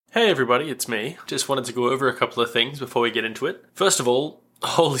Hey everybody, it's me. Just wanted to go over a couple of things before we get into it. First of all,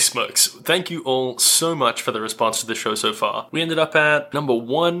 holy smokes, thank you all so much for the response to the show so far. We ended up at number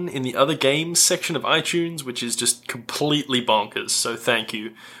 1 in the other games section of iTunes, which is just completely bonkers, so thank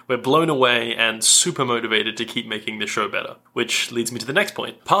you. We're blown away and super motivated to keep making the show better. Which leads me to the next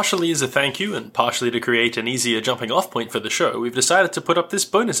point. Partially as a thank you, and partially to create an easier jumping off point for the show, we've decided to put up this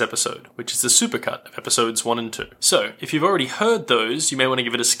bonus episode, which is the supercut of episodes 1 and 2. So, if you've already heard those, you may want to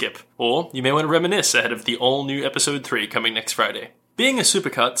give it a skip, or you may want to reminisce ahead of the all-new episode 3 coming next Friday. Being a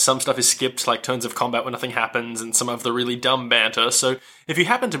supercut, some stuff is skipped, like turns of combat when nothing happens, and some of the really dumb banter, so if you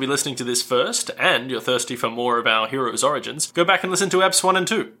happen to be listening to this first, and you're thirsty for more of our heroes' origins, go back and listen to Eps 1 and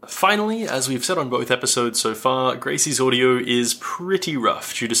 2. Finally, as we've said on both episodes so far, Gracie's audio is pretty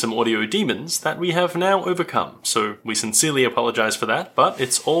rough due to some audio demons that we have now overcome, so we sincerely apologize for that, but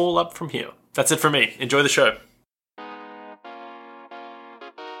it's all up from here. That's it for me. Enjoy the show.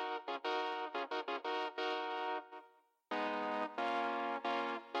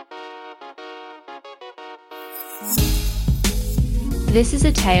 This is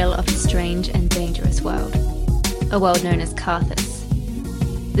a tale of a strange and dangerous world, a world known as Karthus.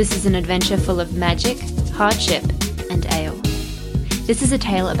 This is an adventure full of magic, hardship, and ale. This is a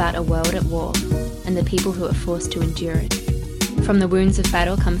tale about a world at war, and the people who are forced to endure it. From the wounds of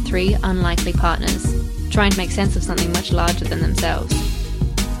battle come 3 unlikely partners, trying to make sense of something much larger than themselves.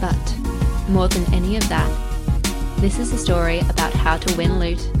 But, more than any of that, this is a story about how to win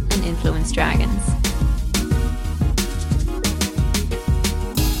loot and influence dragons.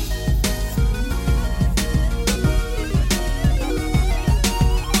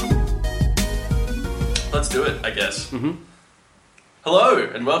 Let's do it, I guess. Hello,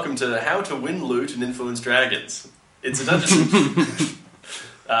 and welcome to How to Win Loot and Influence Dragons. It's a dungeon.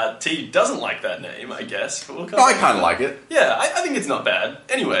 T doesn't like that name, I guess. But we'll I kind of like it. Yeah, I think it's not bad.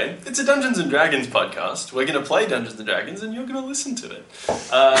 Anyway, it's a Dungeons & Dragons podcast. We're going to play Dungeons & Dragons, and you're going to listen to it.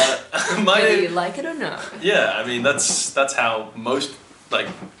 Whether you like it or not. Yeah, I mean, that's how most,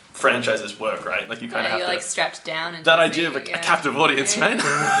 franchises work, right? Like, you kind of have you're to... strapped down. And that idea of a captive audience, right?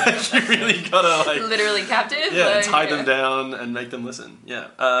 You really gotta, literally captive? Yeah, tie them down and make them listen. Yeah.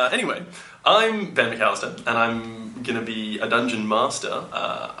 Anyway, I'm Ben McAllister, and I'm gonna be a dungeon master.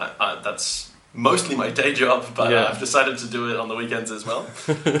 That's mostly my day job, but I've decided to do it on the weekends as well.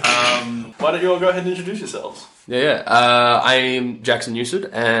 Why don't you all go ahead and introduce yourselves? I'm Jackson Newsud,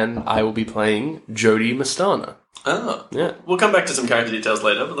 and I will be playing Jody Mastana. Oh. Yeah. We'll come back to some character details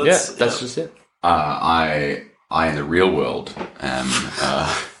later, but let's... that's just it. I in the real world am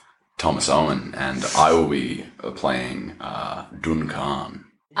Thomas Owen, and I will be playing Duncan.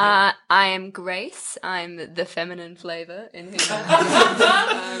 I am Grace. I'm the feminine flavour in who. So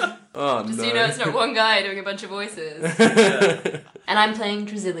you know it's not one guy doing a bunch of voices. And I'm playing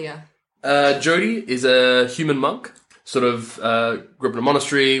Drasilia. Jody is a human monk. Sort of grew up in a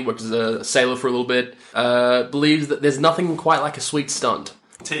monastery, worked as a sailor for a little bit, believes that there's nothing quite like a sweet stunt.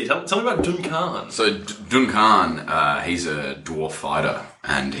 T, tell me about Duncan. So Duncan, he's a dwarf fighter,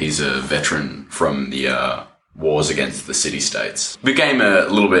 and he's a veteran from the wars against the city-states. Became a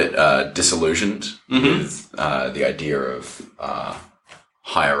little bit disillusioned with the idea of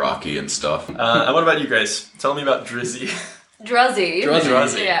hierarchy and stuff. And what about you, Grace? Tell me about Drizzy. Druzzy.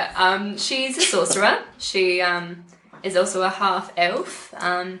 Druzzy. Yeah. She's a sorcerer. She is also a half-elf.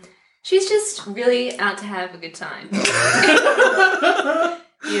 She's just really out to have a good time.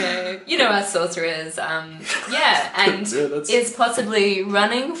 You know us sorcerers. And is possibly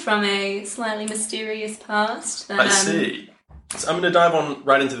running from a slightly mysterious past. I see. So I'm going to dive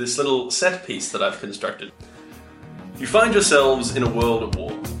right into this little set piece that I've constructed. You find yourselves in a world at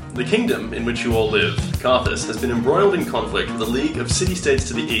war. The kingdom in which you all live, Karthus, has been embroiled in conflict with a league of city-states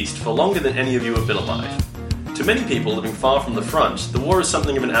to the east for longer than any of you have been alive. To many people living far from the front, the war is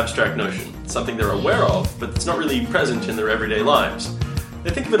something of an abstract notion, something they're aware of, but it's not really present in their everyday lives. They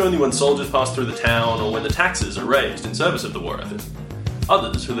think of it only when soldiers pass through the town or when the taxes are raised in service of the war effort.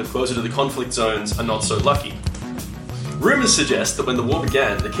 Others, who live closer to the conflict zones, are not so lucky. Rumours suggest that when the war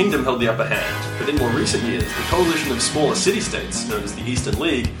began, the kingdom held the upper hand, but in more recent years, the coalition of smaller city-states, known as the Eastern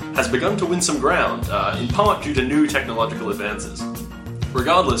League, has begun to win some ground, in part due to new technological advances.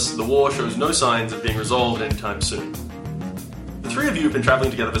 Regardless, the war shows no signs of being resolved anytime soon. The 3 of you have been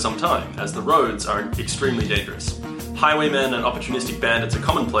travelling together for some time, as the roads are extremely dangerous. Highwaymen and opportunistic bandits are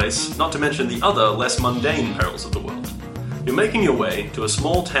commonplace, not to mention the other, less mundane perils of the world. You're making your way to a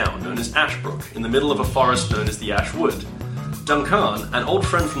small town known as Ashbrook, in the middle of a forest known as the Ashwood. Duncan, an old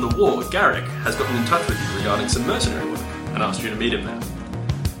friend from the war, Garrick, has gotten in touch with you regarding some mercenary work, and asked you to meet him there.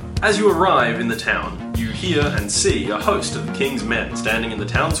 As you arrive in the town, you hear and see a host of the king's men standing in the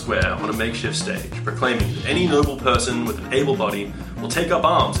town square on a makeshift stage, proclaiming that any noble person with an able body will take up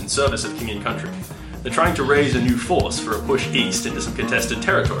arms in service of king and country. They're trying to raise a new force for a push east into some contested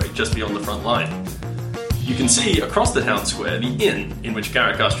territory just beyond the front line. You can see across the town square the inn in which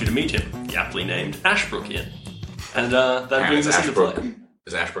Garrick asked you to meet him, the aptly named Ashbrook Inn. And that brings us into play.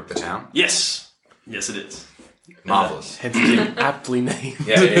 Is Ashbrook the town? Yes. Yes, it is. Marvellous. Hence being aptly named.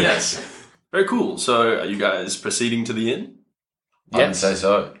 Yeah. Yes. Very cool. So, are you guys proceeding to the inn? I would say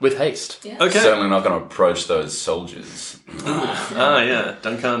so. With haste. Yeah. Okay. Certainly not going to approach those soldiers. Yeah.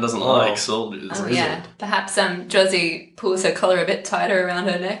 Duncan doesn't like soldiers. Oh, yeah. Perhaps Josie pulls her collar a bit tighter around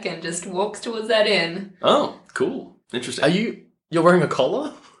her neck and just walks towards that inn. Oh, cool. Interesting. You're wearing a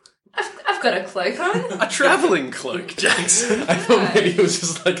collar? I've got a cloak on. A travelling cloak, Jackson. I thought maybe it was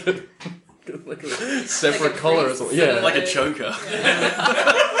just like a separate Like a collar or priest. something. Yeah. Like a choker.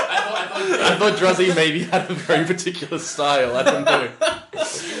 I thought Druzzy maybe had a very particular style. I don't know.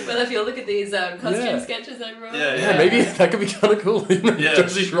 Well, if you look at these costume sketches I wrote. Yeah, maybe that could be kind of cool. Yeah.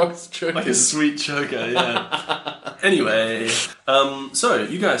 Druzzy rocks choker. Like a sweet choker, yeah. Anyway, so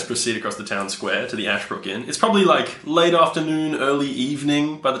you guys proceed across the town square to the Ashbrook Inn. It's probably like late afternoon, early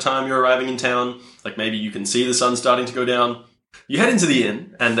evening by the time you're arriving in town. Like maybe you can see the sun starting to go down. You head into the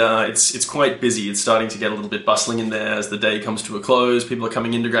inn, and it's quite busy. It's starting to get a little bit bustling in there as the day comes to a close. People are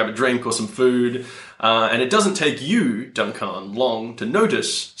coming in to grab a drink or some food. And it doesn't take you, Duncan, long to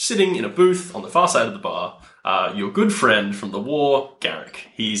notice, sitting in a booth on the far side of the bar, your good friend from the war, Garrick.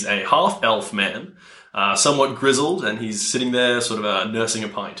 He's a half-elf man, somewhat grizzled, and he's sitting there sort of nursing a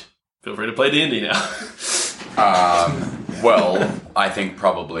pint. Feel free to play D&D now. Well, I think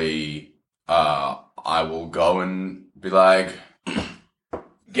probably I will go and be like,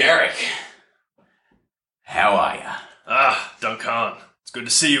 Garrick, how are ya? Duncan, it's good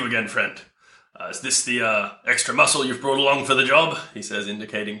to see you again, friend. Is this the extra muscle you've brought along for the job? He says,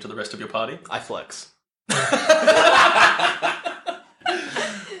 indicating to the rest of your party. I flex. Make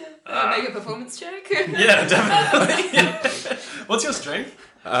a performance check. Yeah, definitely. What's your strength?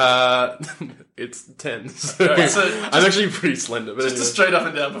 It's 10. So I'm actually pretty slender. But Just a straight up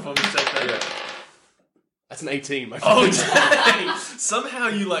and down performance check there. Yeah. That's an 18. My Oh, friend. dang. Somehow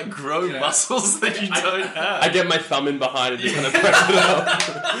you grow muscles that you don't have. I get my thumb in behind and just kind of press it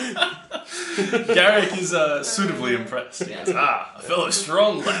up. Garrick is suitably impressed. He goes, a fellow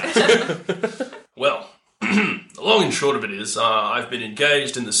strong lad. Well, the long and short of it is, I've been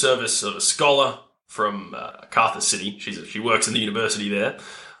engaged in the service of a scholar from Carthus City. She works in the university there.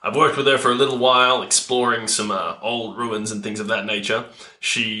 I've worked with her for a little while, exploring some old ruins and things of that nature.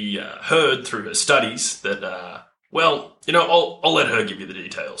 She heard through her studies that, I'll let her give you the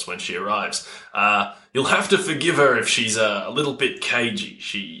details when she arrives. You'll have to forgive her if she's a little bit cagey.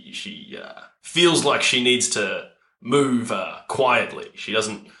 She feels like she needs to move quietly. She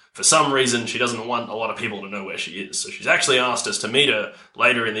doesn't, for some reason, she doesn't want a lot of people to know where she is. So she's actually asked us to meet her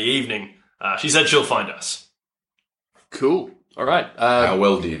later in the evening. She said she'll find us. Cool. All right. How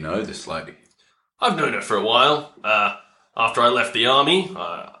well do you know this lady? I've known her for a while. After I left the army,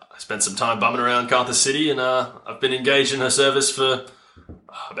 I spent some time bumming around Carthus City, and I've been engaged in her service for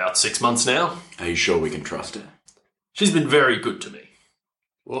about 6 months now. Are you sure we can trust her? She's been very good to me.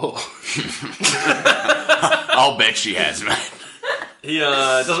 Whoa. I'll bet she has, man. He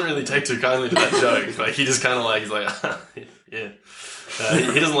doesn't really take too kindly to that joke. Like he just kind of he's like, yeah.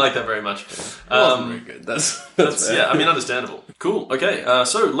 He doesn't like that very much. Wasn't very good. That's Yeah, I mean, understandable. Cool. Okay.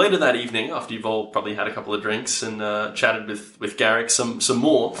 So later that evening, after you've all probably had a couple of drinks and chatted with Garrick some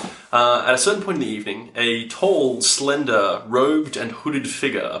more, at a certain point in the evening, a tall, slender, robed and hooded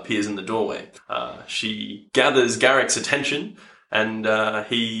figure appears in the doorway. She gathers Garrick's attention, and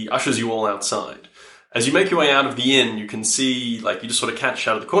he ushers you all outside. As you make your way out of the inn, you can see, you just sort of catch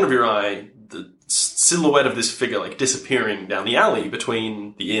out of the corner of your eye the silhouette of this figure, disappearing down the alley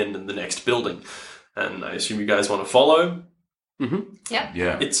between the inn and the next building. And I assume you guys want to follow? Mm-hmm.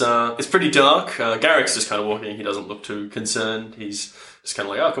 Yeah. It's pretty dark. Garrick's just kind of walking. He doesn't look too concerned. He's just kind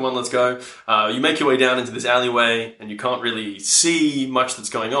of like, oh, come on, let's go. You make your way down into this alleyway, and you can't really see much that's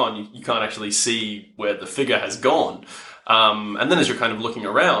going on. You can't actually see where the figure has gone. And then as you're kind of looking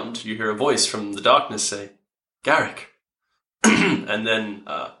around, you hear a voice from the darkness say, Garrick. And then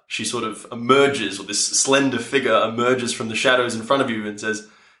she sort of emerges, or this slender figure emerges from the shadows in front of you and says,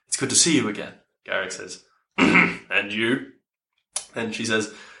 it's good to see you again. Garrick says, and you? And she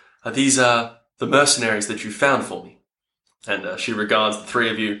says, these are the mercenaries that you found for me. And she regards the three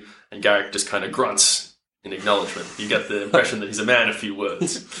of you, and Garrick just kind of grunts. in acknowledgement. You get the impression that he's a man of few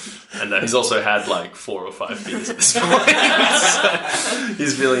words, and that he's also had like 4 or 5 beers at this point. So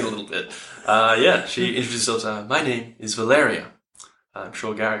he's feeling a little bit. She introduces herself. My name is Valeria. I'm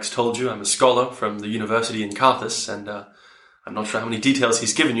sure Garrick's told you I'm a scholar from the university in Carthus, and I'm not sure how many details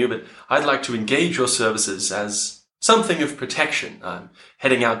he's given you, but I'd like to engage your services as something of protection. I'm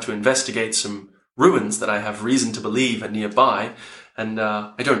heading out to investigate some ruins that I have reason to believe are nearby, and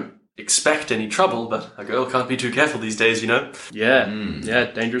I don't expect any trouble, but a girl can't be too careful these days, you know? Yeah,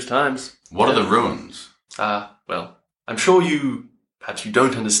 dangerous times. What are the ruins? Well, I'm sure perhaps you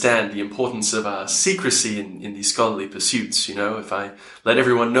don't understand the importance of secrecy in these scholarly pursuits, you know? If I let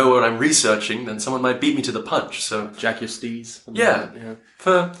everyone know what I'm researching, then someone might beat me to the punch, so... Jack your steez. Yeah.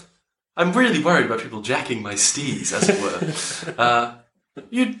 I'm really worried about people jacking my steez, as it were.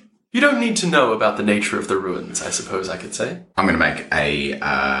 You don't need to know about the nature of the ruins, I suppose I could say. I'm going to make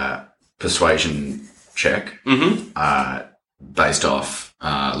a persuasion check based off,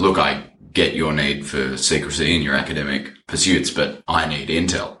 look, I get your need for secrecy in your academic pursuits, but I need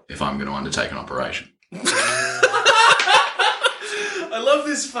intel if I'm going to undertake an operation. I love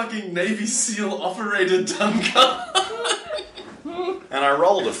this fucking Navy SEAL operator Duncan. And I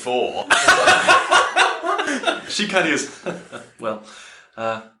rolled a 4. She kind of goes, well,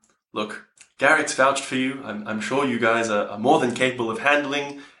 look, Garrick's vouched for you. I'm sure you guys are more than capable of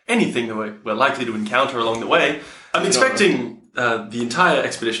handling anything that we're likely to encounter along the way. I'm expecting the entire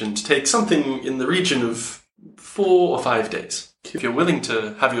expedition to take something in the region of 4 or 5 days. If you're willing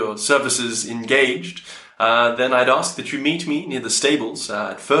to have your services engaged, then I'd ask that you meet me near the stables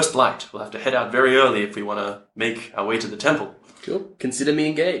at first light. We'll have to head out very early if we want to make our way to the temple. Cool. Consider me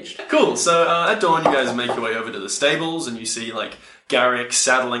engaged. Cool. So at dawn, you guys make your way over to the stables, and you see like Garrick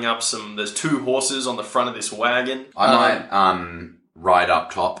saddling up there's 2 horses on the front of this wagon. I might ride up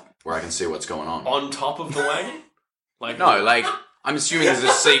top where I can see what's going on. On top of the wagon? No, like, I'm assuming there's a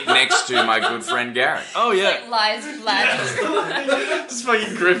seat next to my good friend Garrick. Oh, yeah. Like lies flat. Just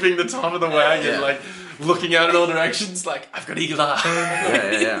fucking gripping the top of the wagon, like, looking out in all directions, like, I've got eagle eye.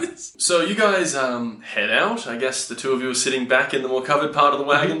 Yeah. So you guys head out. I guess the 2 of you are sitting back in the more covered part of the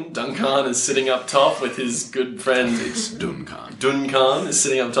wagon. Duncan is sitting up top with his good friend... It's Duncan. Duncan is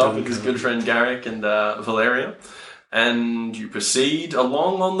sitting up top with his good friend Garrick and Valeria. And you proceed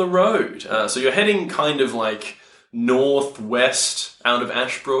along on the road. So you're heading kind of like northwest out of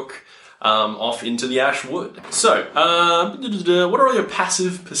Ashbrook, off into the Ashwood. So, what are all your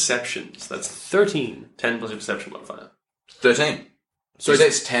passive perceptions? That's 13. 10 plus your perception modifier. 13. So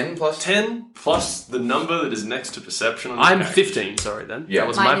that's 10 plus? 10 plus the number that is next to perception on your I'm character. 15, sorry then. Yeah. That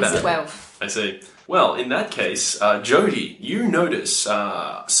was my Mine bad. is 12. I see. Well, in that case, Jody, you notice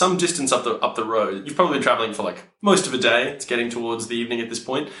some distance up the road. You've probably been traveling for like most of a day. It's getting towards the evening at this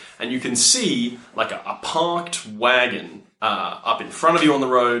point, and you can see like a parked wagon up in front of you on the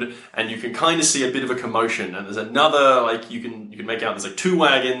road, and you can kind of see a bit of a commotion. And there's another like you can make out there's like 2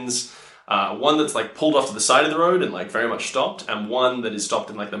 wagons. One that's like pulled off to the side of the road and like very much stopped, and one that is stopped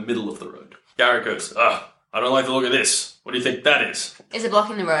in like the middle of the road. Garrett goes, I don't like the look of this. What do you think that is? Is it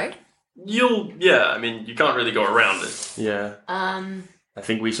blocking the road? You can't really go around it. Yeah. I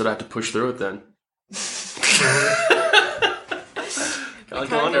think we sort of have to push through it then. Can't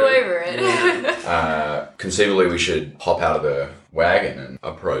go over it. Conceivably, we should hop out of the wagon and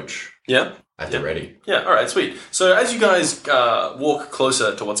approach Yeah. at the ready. Yeah, alright, sweet. So as you guys walk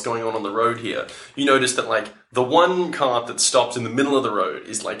closer to what's going on the road here, you notice that, like, the one cart that stops in the middle of the road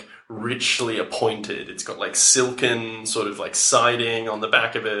is, like, richly appointed. It's got, like, silken sort of, like, siding on the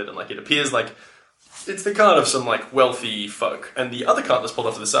back of it, and, like, it appears like it's the cart of some, like, wealthy folk. And the other cart that's pulled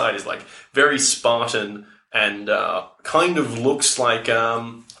off to the side is, like, very Spartan and kind of looks like,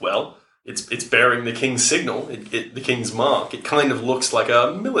 it's bearing the king's signal, the king's mark. It kind of looks like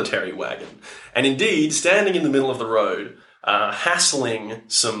a military wagon. And indeed, standing in the middle of the road, hassling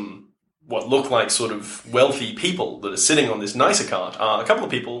some what look like sort of wealthy people that are sitting on this nicer cart are a couple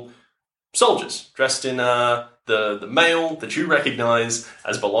of people, soldiers, dressed in the mail that you recognize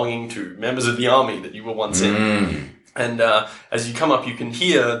as belonging to members of the army that you were once in. And as you come up, you can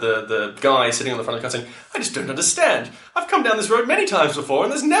hear the guy sitting on the front of the car saying, I just don't understand. I've come down this road many times before,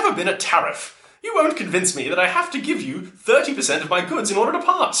 and there's never been a tariff. You won't convince me that I have to give you 30% of my goods in order to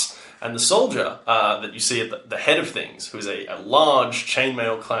pass. And the soldier that you see at the head of things, who is a large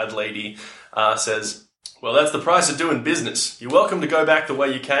chainmail-clad lady, says, well, that's the price of doing business. You're welcome to go back the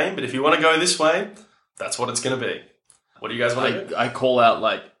way you came, but if you want to go this way, that's what it's going to be. What do you guys want to do? I call out,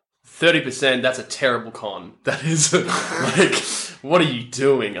 like, 30%, that's a terrible con. That is, like, what are you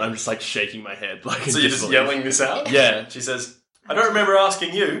doing? And I'm just, like, shaking my head. Like, So you're just yelling this out? Yeah. She says, I don't remember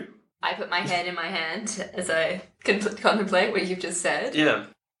asking you. I put my head in my hand as I contemplate what you've just said. Yeah.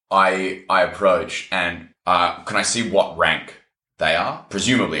 I approach and can I see what rank they are?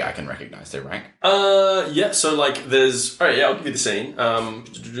 Presumably I can recognize their rank. Yeah, so like there's... Alright, yeah, I'll give you the scene.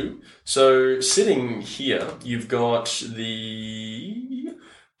 So sitting here, you've got the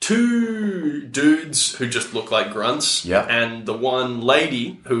 2 dudes who just look like grunts. Yeah. And the one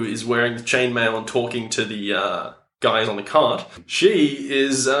lady who is wearing the chainmail and talking to the guys on the cart. She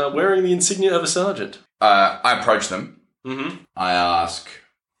is wearing the insignia of a sergeant. I approach them. Mm-hmm. I ask,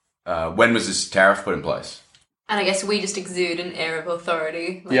 when was this tariff put in place? And I guess we just exude an air of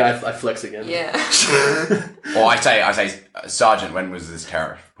authority. Like, Yeah, I flex again. Yeah. Or I say, Sergeant, when was this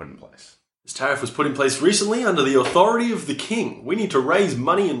tariff put in place? This tariff was put in place recently under the authority of the king. We need to raise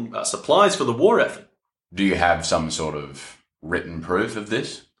money and supplies for the war effort. Do you have some sort of written proof of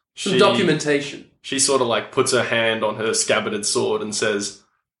this? Some documentation. She sort of like puts her hand on her scabbarded sword and says,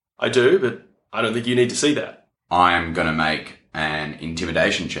 I do, but I don't think you need to see that. I am going to make an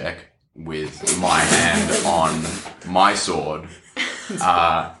intimidation check with my hand on my sword.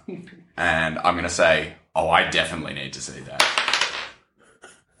 And I'm going to say, oh, I definitely need to see that.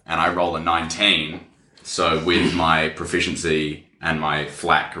 And I roll a 19. So with my proficiency and my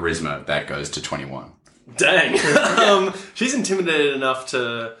flat charisma, that goes to 21. Dang. She's intimidated enough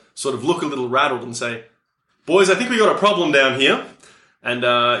to sort of look a little rattled and say, boys, I think we got a problem down here. And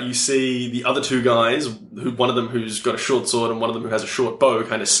you see the other 2 guys, one of them who's got a short sword and one of them who has a short bow,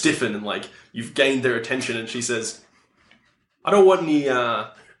 kind of stiffen and like you've gained their attention. And she says, I don't want any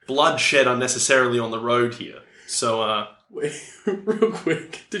blood shed unnecessarily on the road here. So, Wait, real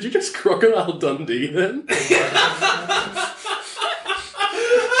quick. Did you just Crocodile Dundee then?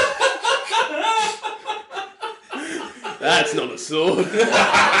 That's not a sword.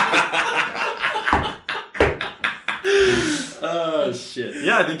 oh shit.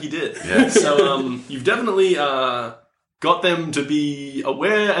 Yeah, I think you did. Yeah. So, you've definitely got them to be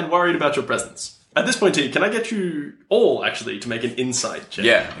aware and worried about your presence. At this point, T, can I get you all, actually, to make an insight check?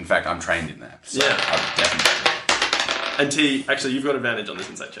 Yeah, in fact, I'm trained in that. So Yeah. I would definitely. And T, actually, you've got advantage on this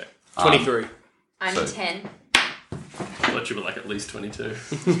insight check. 23. I'm So- 10. I thought you were like at least 22.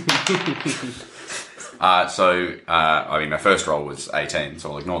 I mean, my first roll was 18,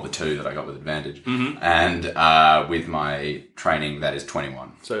 so I'll ignore the 2 that I got with advantage. Mm-hmm. And with my training, that is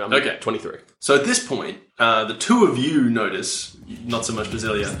 21. So I'm Okay. 23. So at this point, the 2 of you notice, not so much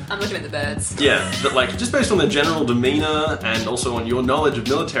Basilia, I'm looking at the birds. yeah, that like just based on their general demeanor and also on your knowledge of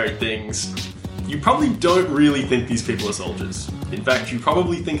military things, you probably don't really think these people are soldiers. In fact, you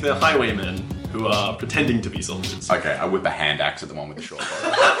probably think they're highwaymen who are pretending to be soldiers. Okay, I whip a hand axe at the one with the short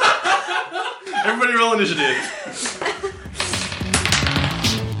bow. Everybody roll initiative.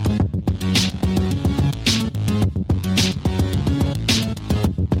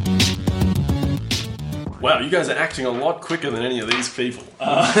 Wow, you guys are acting a lot quicker than any of these people.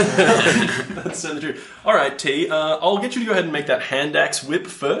 That's certainly true. All right, T, I'll get you to go ahead and make that hand axe whip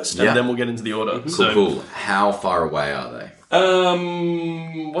first, and Yeah. then we'll get into the order. Cool. How far away are they?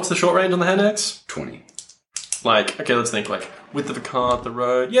 What's the short range on the hand axe? 20. Like, okay, let's think, like, width of a cart, the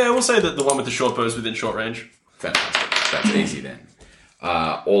road. Yeah, we'll say that the one with the short bow is within short range. Fantastic. That's easy then.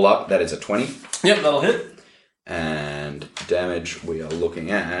 All up, that is a 20. Yep, that'll hit. And damage, we are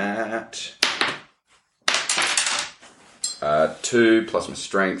looking at 2 plus my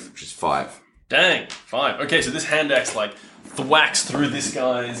strength, which is 5. Dang, 5. Okay, so this hand axe, like, thwacks through this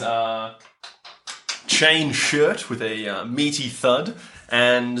guy's chain shirt with a meaty thud.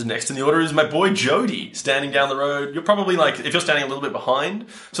 And next in the order is my boy Jody, standing down the road. You're probably like, if you're standing a little bit behind.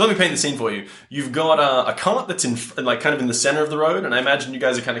 So let me paint the scene for you. You've got a cart that's in, like, kind of in the center of the road, and I imagine you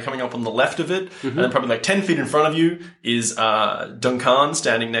guys are kind of coming up on the left of it. And then probably like 10 feet in front of you is Duncan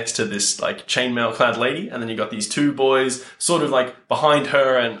standing next to this like chainmail-clad lady, and then you got these 2 boys sort of like behind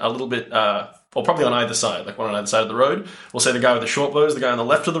her and a little bit. Or probably on either side, like one on either side of the road. We'll say the guy with the short bow is the guy on the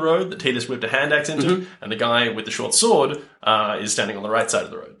left of the road that Titus whipped a hand axe into, and the guy with the short sword is standing on the right side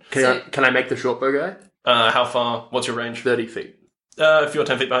of the road. Can I make the short bow guy? How far? What's your range? 30 feet. If you're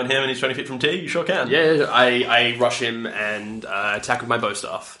 10 feet behind him and he's 20 feet from T, you sure can. Yeah, I rush him and attack with my bow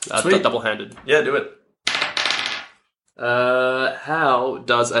staff. Sweet. Double-handed. Yeah, do it. How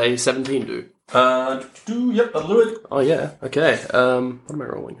does a 17 do? Yep, that'll do it. Oh, yeah. Okay. What am I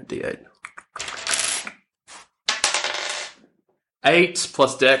rolling? A D8. 8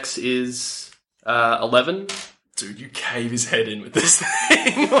 plus Dex is 11. Dude, you cave his head in with this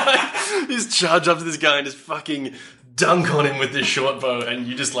thing. Like, you just charge up to this guy and just fucking dunk on him with this short bow, and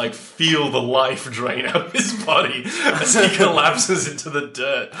you just like feel the life drain out of his body as he collapses into the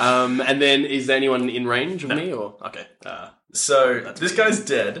dirt. And then is there anyone in range of me or? Okay. So this guy's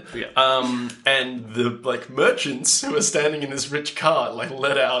dead. Yeah. And the merchants who are standing in this rich cart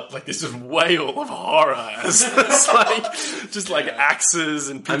let out this wail of horror as it's just axes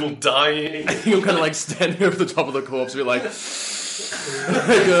and people dying. I think I'm kind of standing over the top of the corpse, and be like, it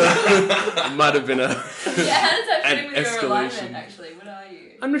might have been Yeah, how does that fit in with your escalation. alignment, actually? What are you?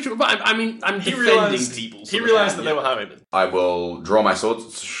 I'm not sure, but I'm defending people. He realised that they were highwaymen. I will draw my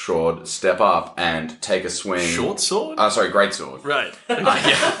sword, step up, and take a swing. Short sword? Great sword. Right.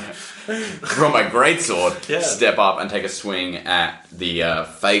 Draw my great sword, Yeah. step up, and take a swing at the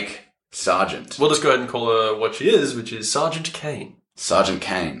fake sergeant. We'll just go ahead and call her what she is, which is Sergeant Kane. Sergeant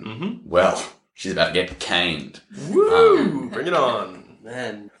Kane. Mm-hmm. Well, she's about to get caned. Woo! Bring it on.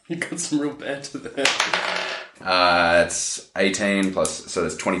 Man, you got some real banter there. It's 18 plus, so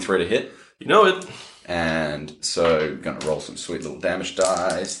there's 23 to hit. You know it. And so, gonna roll some sweet little damage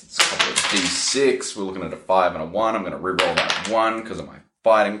dice. It's a couple of d6. We're looking at a 5 and a 1. I'm gonna reroll that 1 because of my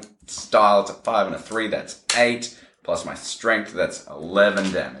fighting style. It's a 5 and a 3. That's 8. Plus my strength, that's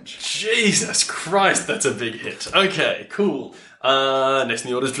 11 damage. Jesus Christ, that's a big hit. Okay, cool. Next in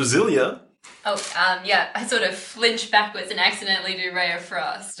the order is Drasilia. Oh, yeah, I sort of flinch backwards and accidentally do Ray of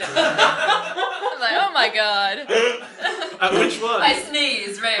Frost. I'm like, oh my god. At which one? I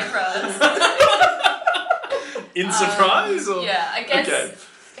sneeze, Ray of Frost. In surprise? Or? Yeah, I guess. Okay.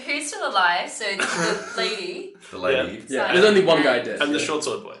 Who's still alive? So the lady. The lady. Yeah, there's only one guy dead. And the short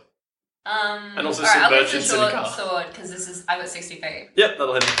sword boy. And also alright, some I'll go for the merchants in the short car. sword because I got 60 feet. Yep,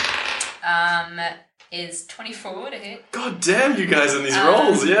 that'll hit him. Is 24 to hit? God damn you guys in these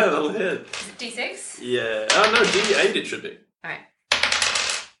rolls. Yeah, that'll hit. Is it D6? Yeah. Oh, no, D8 it should be. Alright.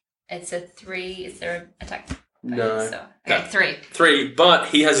 It's a 3. Is there an attack? No. So, okay, 3. 3, but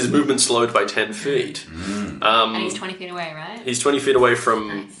he has his movement slowed by 10 feet. And he's 20 feet away, right? He's 20 feet away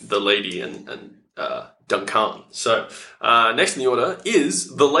from the lady and Duncan. So, next in the order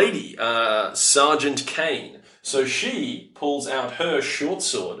is the lady, Sergeant Kane. So she pulls out her short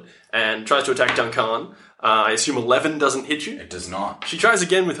sword and tries to attack Duncan. I assume 11 doesn't hit you. It does not. She tries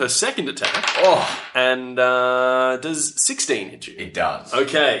again with her second attack. Oh, And does 16 hit you? it does.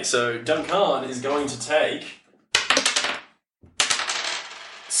 Okay, so Duncan is going to take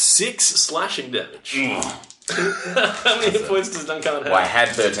 6 slashing damage. How many hit points does Duncan have? Well, I had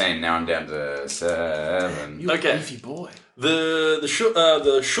 13, now I'm down to 7. Okay. Beefy boy. The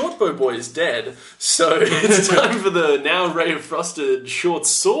shortbow boy is dead, so it's time for the now ray of frosted short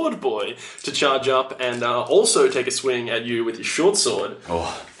sword boy to charge up and also take a swing at you with his short sword.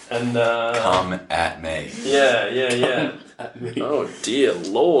 Oh, And come at me. yeah. Oh dear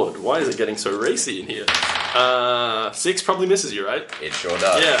lord, why is it getting so racy in here? 6 probably misses you, right? It sure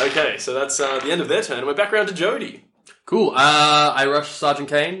does. Yeah. Okay, so that's the end of their turn. We're back around to Jody. Cool. I rush Sergeant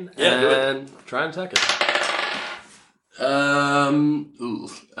Kane Yeah, do it. and try and attack it.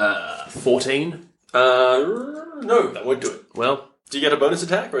 14. No, that won't do it. Well, Do you get a bonus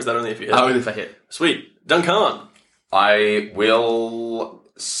attack, or is that only if you hit? only if I hit. Sweet. Duncan. I will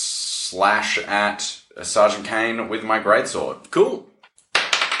slash at Sergeant Kane with my greatsword. Cool.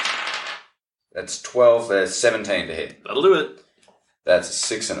 That's 12, there's 17 to hit. That'll do it. That's a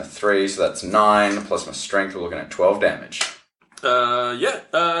 6 and a 3, so that's 9, plus my strength, we're looking at 12 damage.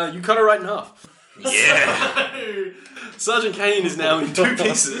 You cut her right in half. Yeah. Sergeant Kane is now in 2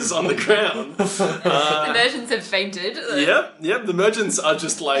 pieces on the ground. The merchants have fainted. Yep. The merchants are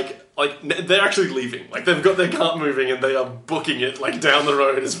just they're actually leaving. They've got their cart moving and they are booking it down the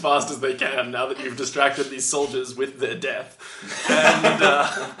road as fast as they can now that you've distracted these soldiers with their death.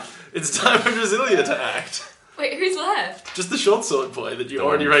 And it's time for Drasilia to act. Wait, who's left? Just the short sword boy that you The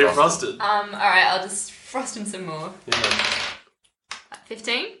already one ray frosted. frosted. Alright, I'll just frost him some more. Yeah.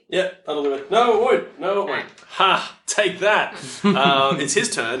 15? Yeah, that'll do it. No, wait. Ha! Take that! It's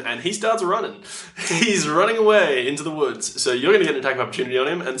his turn, and he starts running. He's running away into the woods, so you're going to get an attack of opportunity on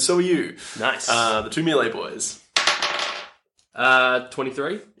him, and so are you. Nice. The 2 melee boys.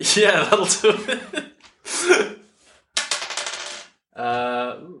 23. Yeah, that'll do it.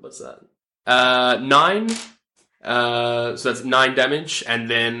 What's that? 9. So that's 9 damage, and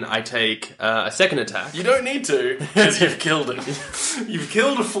then I take a second attack. You don't need to, because you've killed him. You've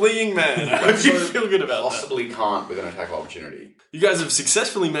killed a fleeing man. I hope you feel good about that. Possibly can't with an attack of opportunity. You guys have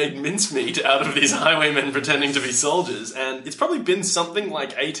successfully made mincemeat out of these highwaymen pretending to be soldiers, and it's probably been something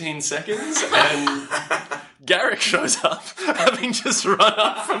like 18 seconds, and Garrick shows up, having just run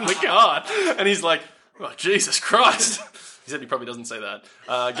up from the cart, and he's like, oh, Jesus Christ. Except he probably doesn't say that.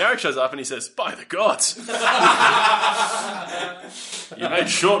 Garrick shows up and he says, "By the gods! You made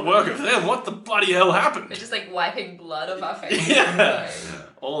short work of them. What the bloody hell happened?" They're just like wiping blood off our faces. Yeah.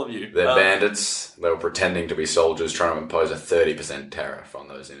 All of you. They're bandits. They were pretending to be soldiers trying to impose a 30% tariff on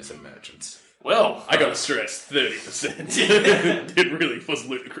those innocent merchants. Well, I gotta stress, 30%. It really was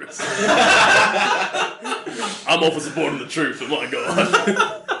ludicrous. I'm all for supporting the truth, but my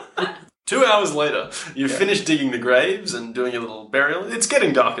god. 2 hours later, you've finished digging the graves and doing your little burial. It's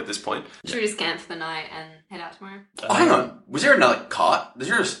getting dark at this point. Should we just camp for the night and head out tomorrow? Hang on. Was there another cart? Was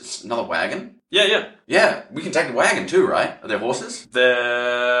there another wagon? Yeah. Yeah, we can take the wagon too, right? Are there horses?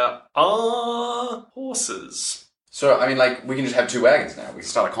 There are horses. So, I mean, like, we can just have 2 wagons now. We can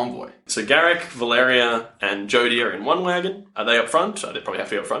start a convoy. So Garrick, Valeria, and Jody are in one wagon. Are they up front? They probably have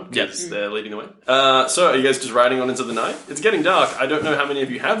to be up front because they're leading the way. So are you guys just riding on into the night? It's getting dark. I don't know how many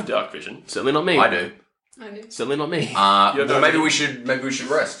of you have dark vision. Certainly not me. I do. Certainly not me. Well, maybe we should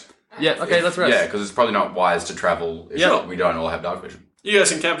rest. Yeah, okay, let's rest. Yeah, because it's probably not wise to travel if we don't all have dark vision. You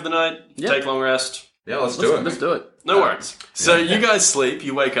guys can camp for the night, take long rest. Yeah, let's do it. Let's do it. No worries. So you guys sleep,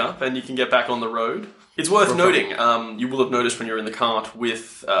 you wake up, and you can get back on the road. It's worth noting, you will have noticed when you're in the cart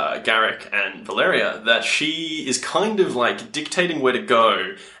with Garrick and Valeria that she is kind of like dictating where to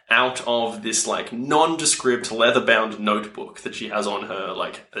go out of this like nondescript leather-bound notebook that she has on her,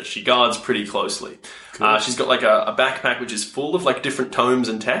 like that she guards pretty closely. Cool. She's got like a backpack which is full of like different tomes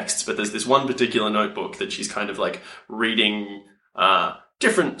and texts, but there's this one particular notebook that she's kind of like reading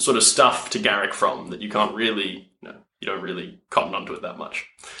different sort of stuff to Garrick from that you can't really, you don't really cotton onto it that much.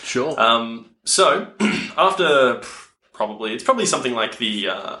 Sure. So, after it's probably something like the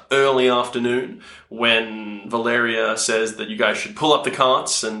early afternoon when Valeria says that you guys should pull up the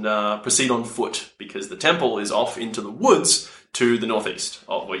carts and proceed on foot because the temple is off into the woods to the northeast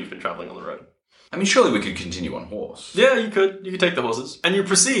of where you've been travelling on the road. I mean, surely we could continue on horse. Yeah, you could. You could take the horses. And you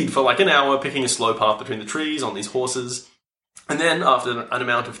proceed for like an hour picking a slow path between the trees on these horses. And then, after an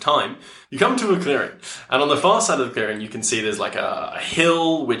amount of time, you come to a clearing. And on the far side of the clearing, you can see there's like a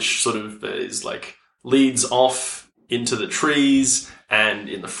hill which sort of is like leads off into the trees. And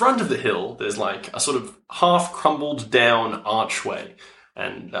in the front of the hill, there's like a sort of half crumbled down archway.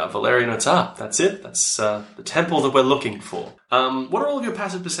 And Valeria notes, that's it. That's the temple that we're looking for. What are all of your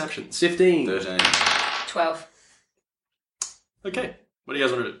passive perceptions? 15. 13. 12. Okay. What do you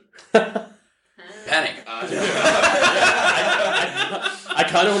guys want to do? Panic. I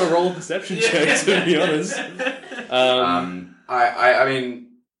kind of want to roll a perception check, to be honest.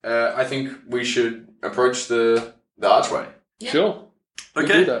 I think we should approach the archway. Yeah. Sure. We'll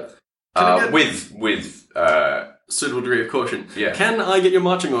Okay. do that. With Suitable degree of caution. Yeah. Can I get your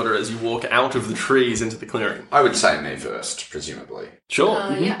marching order as you walk out of the trees into the clearing? I would say me first, presumably.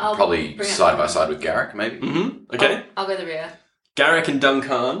 Sure. Yeah, I'll Probably bring it side on. by side with Garrick, maybe. Mm-hmm. Okay. I'll go the rear. Garrick and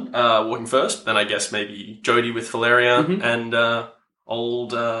Duncan walking first. Then I guess maybe Jody with Valeria and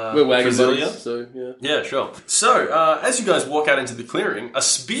old We're wagon Brasilia. buddies, so yeah. Yeah, sure. So, as you guys walk out into the clearing, a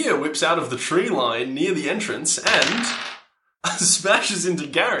spear whips out of the tree line near the entrance and smashes into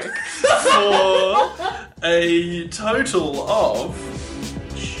Garrick for a total of...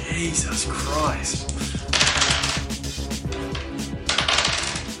 Jesus Christ.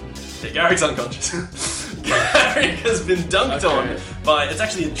 Yeah, Garrick's unconscious. Garrick has been dunked on by... It's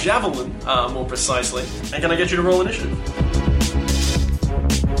actually a javelin, more precisely. And can I get you to roll initiative?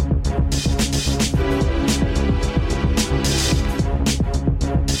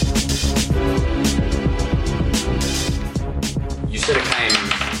 You said it came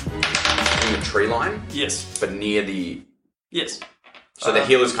in the tree line, Yes. but near the... Yes. So the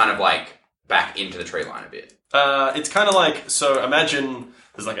hill is kind of like back into the tree line a bit. It's kind of like... So imagine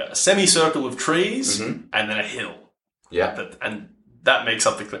there's like a semicircle of trees and then a hill. Yeah. And that makes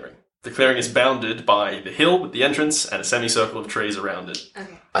up the clearing. The clearing is bounded by the hill with the entrance and a semicircle of trees around it.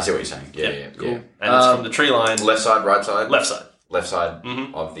 Okay. I see what you're saying. Yeah. Cool. And it's from the tree line... Left side, right side? Left side. Left side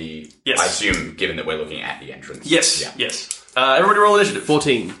of the... Yes. I assume, given that we're looking at the entrance. Yes. Yeah. Yes. Everybody roll initiative.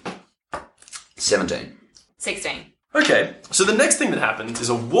 14. 17. 16. Okay, so the next thing that happens is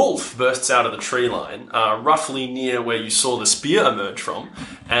a wolf bursts out of the tree line, roughly near where you saw the spear emerge from,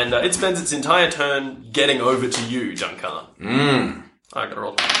 and it spends its entire turn getting over to you, Duncan. I gotta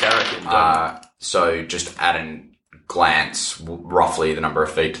roll Garrick and So just at a glance, roughly the number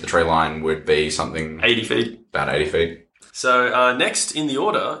of feet to the tree line would be something 80 feet. about 80 feet. So next in the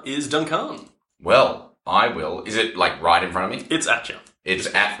order is Duncan. Well, I will. Is it like right in front of me? It's at you.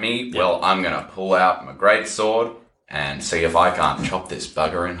 It's at me. Yeah. Well, I'm going to pull out my great sword and see if I can't chop this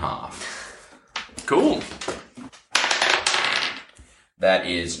bugger in half. Cool. That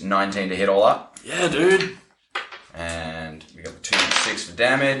is 19 to hit all up. Yeah, dude. And 6 for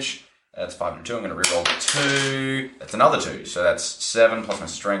damage. That's 5 and 2. I'm going to reroll the 2. That's another 2. So that's 7 plus my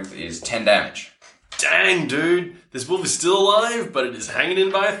strength is 10 damage. Dang, dude. This wolf is still alive, but it is hanging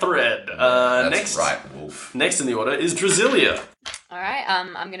in by a thread. That's right, wolf. Next in the order is Drasilia. Alright,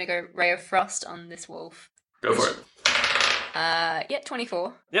 I'm gonna go Ray of Frost on this wolf. Go for it.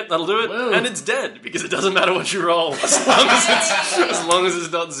 24. Yep, that'll do it. Whoa. And it's dead, because it doesn't matter what you roll, as long as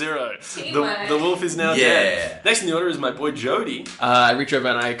it's not 0. Teamwork. The wolf is now dead. Next in the order is my boy Jody. I reach over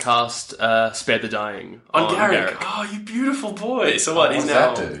and I cast Spare the Dying On Garrick. Oh, you beautiful boy. So what? He's What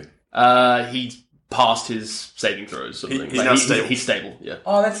now... does that do? He passed his saving throws, sort of thing. He's Like, now stable. He's stable, yeah.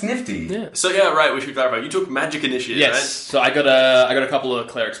 Oh, that's nifty. Yeah. So yeah, right, we should clarify. You took magic initiative, Yes, right? so I got a couple of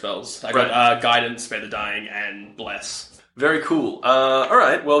cleric spells. I got Right. Guidance, Spare the Dying, and Bless. Very cool.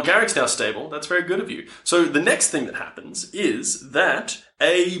 Alright, well, Garrick's now stable. That's very good of you. So the next thing that happens is that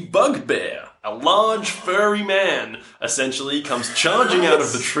a bugbear, a large furry man, essentially comes charging out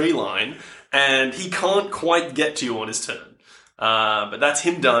of the tree line, and he can't quite get to you on his turn. But that's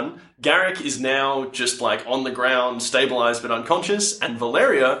him done. Garrick is now just like on the ground, stabilized but unconscious, and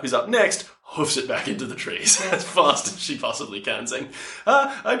Valeria, who's up next, hoofs it back into the trees as fast as she possibly can, saying,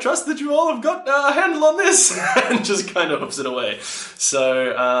 I trust that you all have got a handle on this, and just kind of hoofs it away.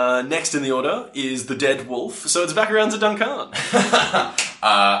 So next in the order is the dead wolf, so it's back around to Duncan.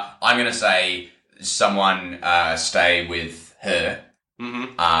 I'm going to say someone stay with her,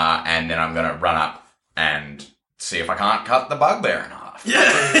 and then I'm going to run up and see if I can't cut the bugbear in half.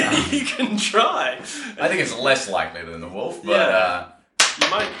 Yeah, you can try. I think it's less likely than the wolf, but Yeah.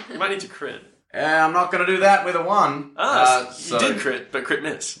 You might need to crit. I'm not going to do that with a 1. You did crit, but crit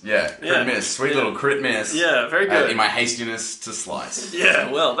miss. Yeah, crit miss. Sweet little crit miss. Yeah, very good. In my hastiness to slice. Yeah,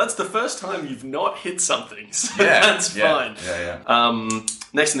 well, that's the first time you've not hit something, so Yeah, that's fine. Yeah.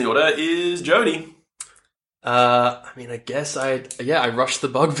 Next in the order is Jody. I guess I rushed the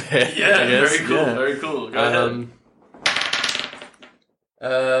bugbear. Yeah, I guess. very cool, Yeah. very cool. Go ahead.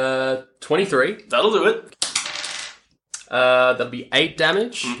 23. That'll do it. That'll be 8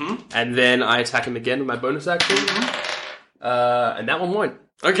 damage, and then I attack him again with my bonus action, and that one won't.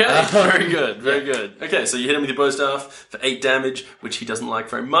 Okay, very good, very good. Okay, so you hit him with your bow staff for 8 damage, which he doesn't like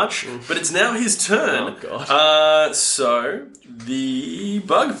very much, but it's now his turn. Oh, God. So the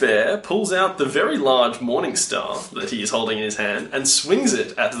bugbear pulls out the very large morning star that he is holding in his hand and swings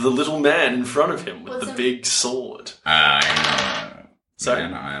it at the little man in front of him with What's the a- big sword. Sorry?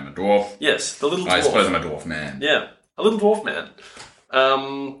 I'm a dwarf. Yes, the little dwarf. I suppose I'm a dwarf man. Yeah, a little dwarf man.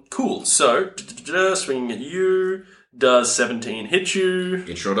 Cool. So, swinging at you, does 17 hit you?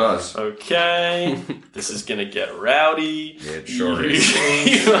 It sure does. Okay, this is gonna get rowdy. Yeah, it sure is.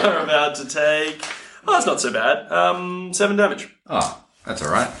 You are about to take... Oh, that's not so bad. 7 damage. Oh, that's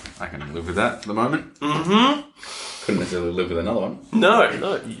alright. I can live with that for the moment. Couldn't necessarily live with another one. No,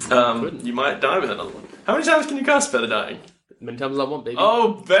 No, you couldn't. you might die with another one. How many times can you cast Feather Dying? Many times as I want, baby.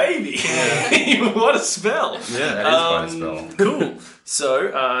 Oh, baby! What a spell! Yeah, that is quite a spell. Cool.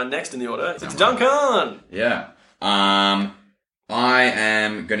 So, next in the order, it's Duncan! Yeah. I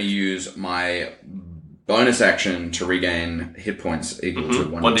am going to use my bonus action to regain hit points equal to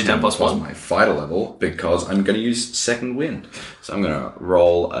 1d10 plus 1. my fighter level because I'm going to use second wind. So I'm going to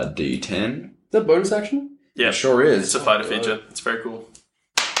roll a d10. Is that bonus action? Yeah, It sure is. it's a fighter feature. It's very cool.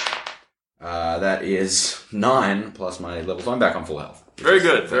 That is 9 plus my level. So I'm back on full health. Very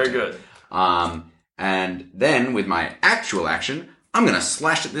good, very good. And then with my actual action, I'm going to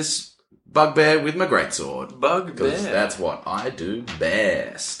slash at this bugbear with my greatsword. Because Bugbear. that's what I do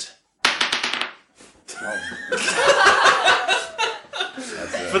best.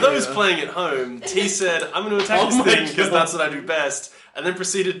 For those playing at home, T said, I'm going to attack this my thing because God. that's what I do best, and then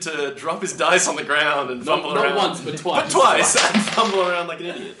proceeded to drop his dice on the ground and fumble Not around. once, but twice. But twice, and fumble around like an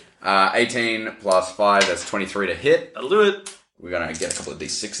idiot. 18 plus 5, that's 23 to hit. That'll do it. We're going to get a couple of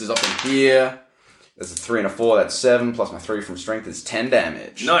d6s up in here. There's a 3 and a 4, that's 7, plus my 3 from strength is 10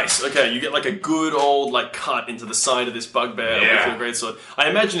 damage. Nice. Okay, you get like a good old like cut into the side of this bugbear Yeah. with your greatsword. I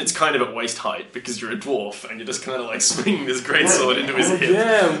imagine it's kind of at waist height because you're a dwarf and you're just kind of like swinging this greatsword into his hip.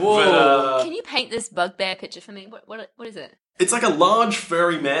 Yeah, whoa. But Can you paint this bugbear picture for me? What is it? it's like a large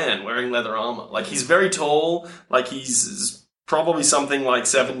furry man wearing leather armor. Like he's very tall. Like he's probably something like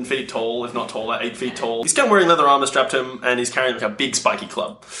 7 feet tall, if not taller, 8 feet tall. He's kind of wearing leather armor strapped to him, and he's carrying like a big spiky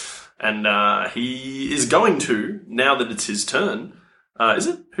club. And he is going to, now that it's his turn, is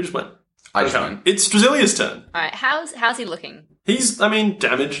it? Who just went? I just Okay. went. It's Drasilia's turn. All right, how's he looking? He's,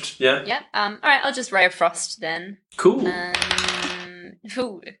 damaged, yeah. Yep. All right, I'll just Ray of Frost then. Cool.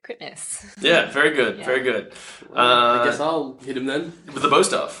 Ooh, crit miss. Yeah, very good, very good. I guess I'll hit him then. With the bow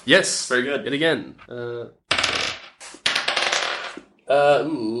staff. Yes. Very good. Yet again.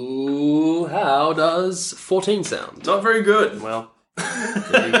 How does 14 sound? Not very good. Well,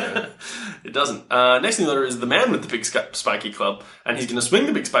 there you go. It doesn't. Next in the order is the man with the big spiky club, and he's going to swing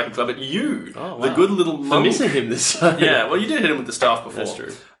the big spiky club at you, Oh, the wow. good little I'm monk. missing him this time. Yeah, well, you did hit him with the staff before. That's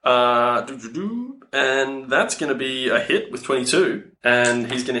true. And that's going to be a hit with 22,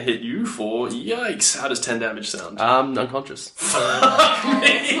 and he's going to hit you for, yikes, how does 10 damage sound? Unconscious.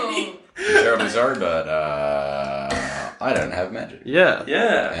 Terribly sorry, but I don't have magic. Yeah.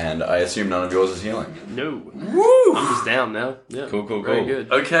 Yeah. And I assume none of yours is healing. No. Woo! I'm just down now. Yeah. Cool, cool, Very cool.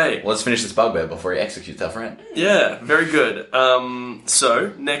 good. Okay. Well, let's finish this bugbear before he executes our friend. Yeah, very good.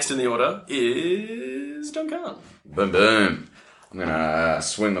 So, next in the order is Duncan. Boom, boom. I'm gonna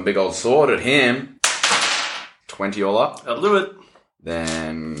swing my big old sword at him. 20 all up. That'll do it.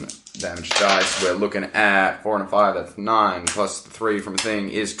 Then damage dice, we're looking at 4 and a 5, that's 9, plus the 3 from a thing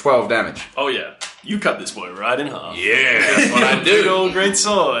is 12 damage. Oh, yeah. You cut this boy right in half. Yeah, that's what I Big do. old great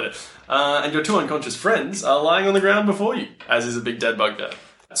sword. And your two unconscious friends are lying on the ground before you, as is a big dead bugbear.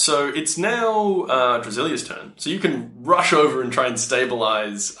 So it's now Drasilia's turn. So you can rush over and try and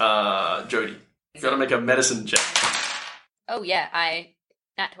stabilize Jody. You've got to make a medicine check. Oh yeah,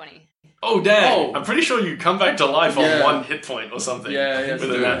 nat 20. Oh, damn. Oh. I'm pretty sure you come back to life on Yeah. 1 hit point or something. Yeah, with a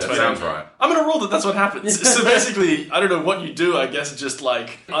Dude, nat that 20. sounds right. I'm going to roll that's what happens. So basically, I don't know what you do, I guess just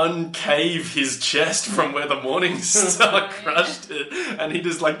like uncave his chest from where the morning star crushed it, and he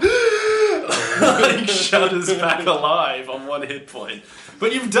just like, like shudders back alive on 1 hit point.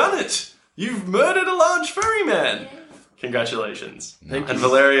 But you've done it! You've murdered a large furry man! Congratulations. Thank And you.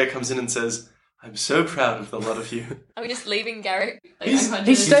 Valeria comes in and says, I'm so proud of the lot of you. Are we just leaving Garrick? Like, He's unconscious?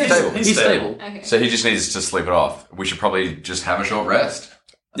 He's stable. stable. He's He's stable. Okay. So he just needs to sleep it off. We should probably just have a short rest.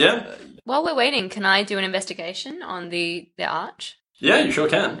 Yeah? While we're waiting, can I do an investigation on the arch? Yeah, you sure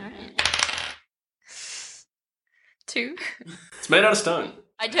can. Alright. 2. It's made out of stone.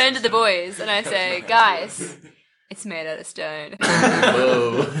 I turn to the boys and I say, guys, it's made out of stone.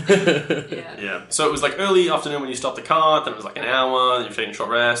 Whoa. Yeah. Yeah. So it was like early afternoon when you stopped the cart, then it was like an hour, then you're taking a short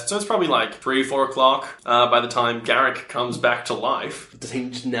rest. So it's probably like 3, 4 o'clock by the time Garrick comes back to life. Does he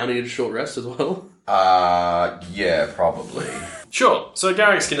just now need a short rest as well? Yeah, probably. Sure. So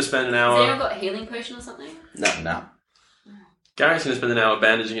Garrick's going to spend an Has anyone hour. got a healing potion or something? No. Garrick's going to spend an hour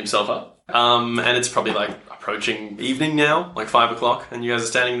bandaging himself up. And it's probably like approaching evening now, like 5 o'clock, and you guys are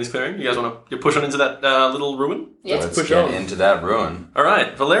standing in this clearing. You guys want to push on into that little ruin? Yeah. Let's push get on. into that ruin. All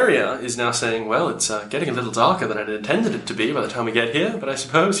right, Valeria is now saying, well, it's getting a little darker than I'd intended it to be by the time we get here, but I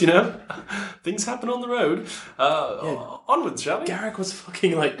suppose, things happen on the road. Onwards, shall we? Garrick was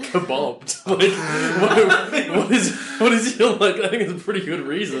fucking like kebabbed. Like, what is your like? I think it's a pretty good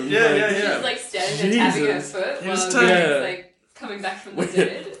reason. Yeah, Like, yeah, yeah. She's like standing there tapping her Jesus. foot He was while turning- Garrick's like coming back from the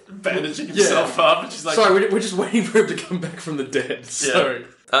dead. Bandaging himself up, and she's like... Sorry, we're just waiting for him to come back from the dead. Sorry.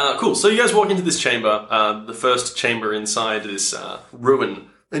 Cool. So you guys walk into this chamber, the first chamber inside this ruin,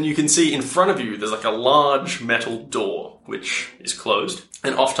 and you can see in front of you there's like a large metal door, which is closed.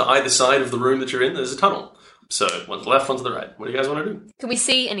 And off to either side of the room that you're in, there's a tunnel. So one to the left, one to the right. What do you guys want to do? Can we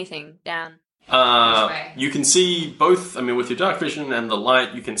see anything down? way? You can see both, with your dark vision and the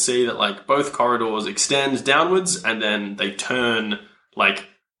light, you can see that like both corridors extend downwards and then they turn like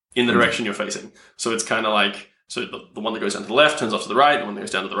in the direction you're facing. So it's kind of like, so the one that goes down to the left turns off to the right, and the one that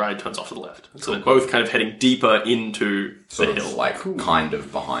goes down to the right turns off to the left. So they're both kind of heading deeper into Sort the of hill. like kind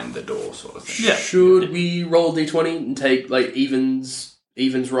of behind the door sort of thing. Yeah. Should we roll d20 and take like evens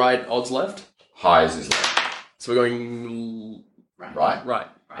right, odds left? Highs is left. So we're going Right? right.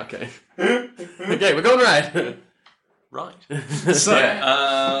 Okay. Okay, we're going right. Right. So,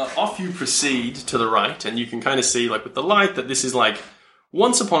 off you proceed to the right, and you can kind of see, like, with the light, that this is, like,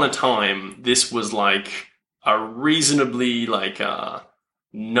 once upon a time, this was, like, a reasonably, like,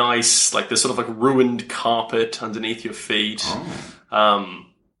 nice, like, there's sort of, like, ruined carpet underneath your feet. Oh.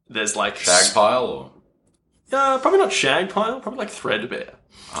 There's, like... Shag pile or? probably not shag pile, probably, like, threadbare.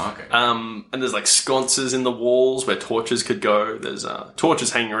 Oh, okay. And there's, like, sconces in the walls where torches could go. There's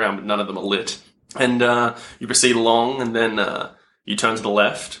torches hanging around, but none of them are lit. And you proceed along, and then you turn to the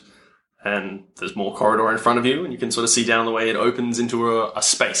left, and there's more corridor in front of you, and you can sort of see down the way it opens into a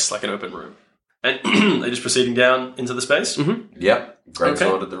space, like an open room. And they're just proceeding down into the space? Mm-hmm. Yep. Great Okay.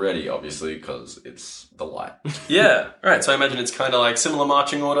 sword at the ready, obviously, because it's the light. Yeah. All right, so I imagine it's kind of like similar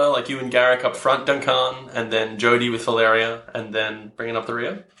marching order, like you and Garrick up front, Duncan, and then Jody with Valeria, and then bringing up the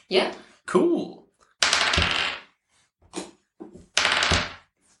rear. Yeah. Cool.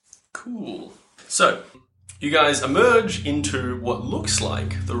 Cool. So, you guys emerge into what looks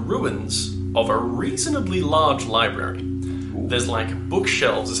like the ruins of a reasonably large library. There's like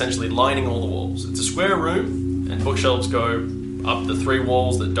bookshelves essentially lining all the walls. It's a square room, and bookshelves go up the 3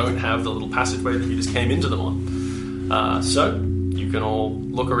 walls that don't have the little passageway that you just came into them on. So, you can all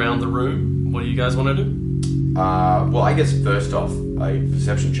look around the room. What do you guys want to do? Well, I guess first off, a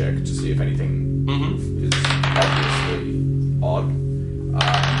perception check to see if anything is obviously odd.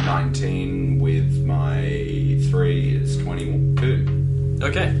 19 with my 3 is 22.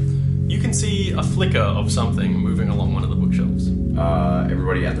 Okay. You can see a flicker of something moving along one of the bookshelves.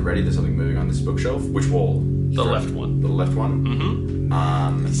 Everybody at the ready, there's something moving on this bookshelf. Which wall? The left one. The left one?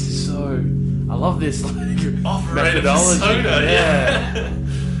 Mm-hmm. This is so... I love this Operator methodology. persona,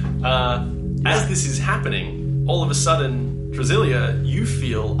 yeah. As this is happening, all of a sudden, Drasilia, you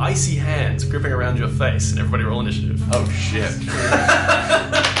feel icy hands gripping around your face, and everybody roll initiative. Oh, shit.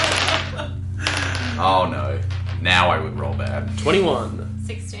 Oh, no. Now I would roll bad. 21.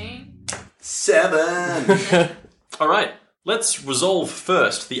 16. 7! Alright, let's resolve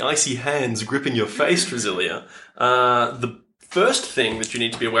first the icy hands gripping your face, Drasilia. The first thing that you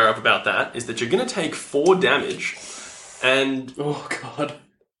need to be aware of about that is that you're going to take 4 damage, and Oh, God.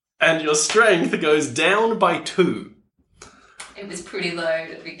 your strength goes down by 2. It was pretty low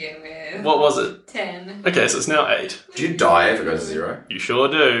to begin with. What was it? 10. Okay, so it's now 8. Do you die if it goes to 0? You sure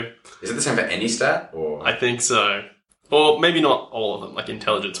do. Is it the same for any stat? Or I think so. Or maybe not all of them, like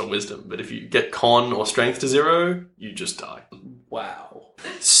intelligence or wisdom, but if you get con or strength to 0, you just die. Wow.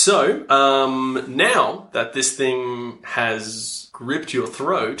 So, now that this thing has gripped your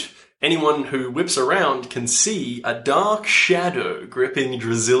throat, anyone who whips around can see a dark shadow gripping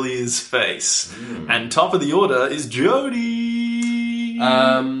Drasilia's face. And top of the order is Jody.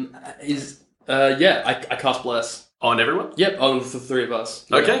 I cast Bless. On everyone? Yep, on the 3 of us.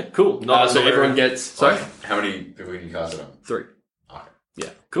 Okay, cool. Not So everyone gets... Sorry? how many people can you cast it on? 3. Okay. Yeah.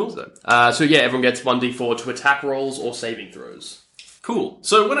 Cool. So yeah, everyone gets 1d4 to attack rolls or saving throws. Cool.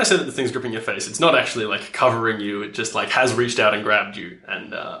 So when I say that the thing's gripping your face, it's not actually like covering you. It just like has reached out and grabbed you,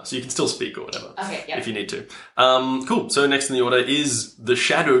 and so you can still speak or whatever if you need to. Cool. So next in the order is the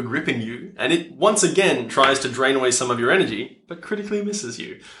shadow gripping you, and it once again tries to drain away some of your energy, but critically misses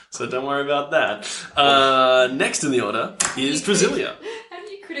you. So don't worry about that. Next in the order is Drasilia. How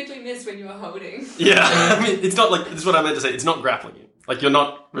do you critically miss when you were holding? Yeah, I mean it's not like this is what I meant to say. It's not grappling you. Like, you're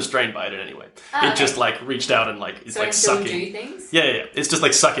not restrained by it in any way. It just, like, reached out and, like, it's, so like, still sucking. do things? Yeah. It's just,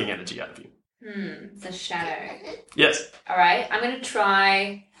 like, sucking energy out of you. It's a shadow. Yes. Alright, I'm gonna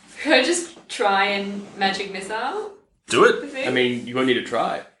try... Could I just try and magic missile? Do it. the thing? I mean, you won't need to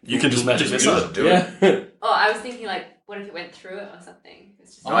try. You can just magic Just missile. do it. Yeah. Oh, I was thinking, like, what if it went through it or something?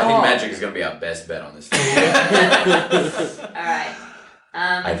 It's just... No, I think magic is going to be our best bet on this thing. Alright.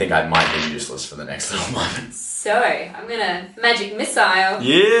 I think I might be useless for the next little moment. So, I'm gonna magic missile.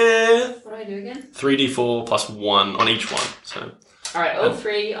 Yeah. What do I do again? 3d4 plus 1 on each one. So, Alright, all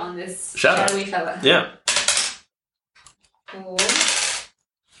 3 on this Shadow. shadowy fella. yeah. 4.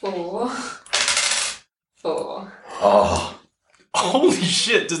 4. 4. Oh. Holy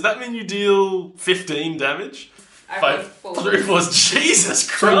shit, does that mean you deal 15 damage? I rolled 4. 3 4. Jesus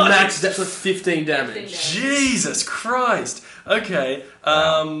So Christ. max, that's like 15 damage. 15 damage. Jesus Christ. Okay.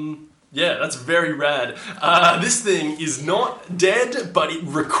 Yeah, that's very rad. This thing is not dead, but it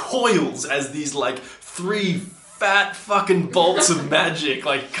recoils as these, like, 3 fat fucking bolts of magic,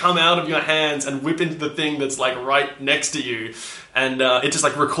 like, come out of your hands and whip into the thing that's, like, right next to you. And it just,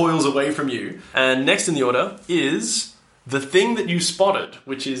 like, recoils away from you. And next in the order is the thing that you spotted,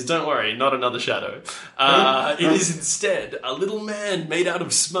 which is, don't worry, not another shadow. It is instead a little man made out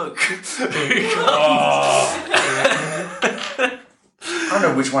of smoke. I don't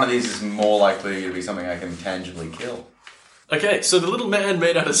know which one of these is more likely to be something I can tangibly kill. Okay, so the little man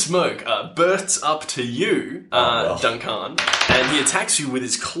made out of smoke bursts up to you, Duncan, and he attacks you with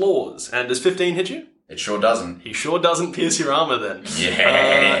his claws. And does 15 hit you? It sure doesn't. He sure doesn't pierce your armor then.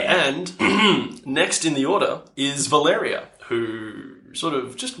 Yeah. And next in the order is Valeria, who sort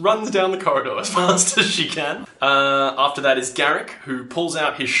of just runs down the corridor as fast as she can. After that is Garrick, who pulls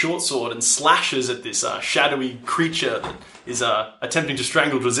out his short sword and slashes at this shadowy creature that is attempting to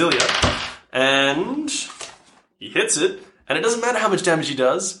strangle Drasilia. And he hits it. And it doesn't matter how much damage he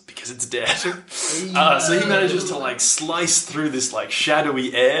does, because it's dead. So he manages to, like, slice through this, like,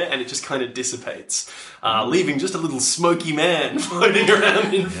 shadowy air, and it just kind of dissipates, leaving just a little smoky man floating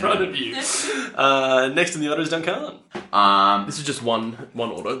around in front of you. Next in the order is Duncan. This is just one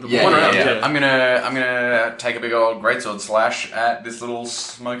order. The Yeah, one yeah, round, yeah. I'm gonna take a big old greatsword slash at this little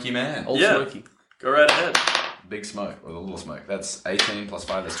smoky man. Old Yeah. Smoky. Go right ahead. Big smoke, or the little smoke. That's 18 plus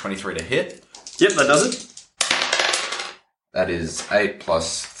 5, that's 23 to hit. Yep, that does it. That is 8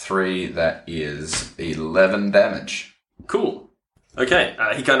 plus 3, that is 11 damage. Cool. Okay,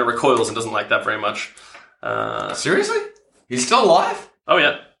 he kind of recoils and doesn't like that very much. Seriously? He's still alive? Oh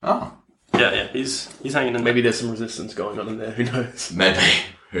yeah, Oh. yeah. He's hanging in. Maybe there's some resistance going on in there. Who knows? Maybe.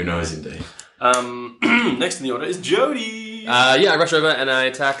 Who knows, indeed. Next in the order is Jody. Yeah, I rush over and I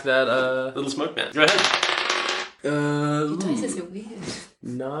attack that. Little smoke man. Go ahead. Dice are so weird.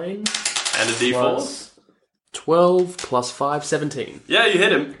 9 And a D4. plus 12 plus 5, 17. Yeah, you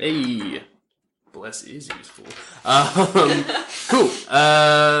hit him. Hey, bless is useful. Cool.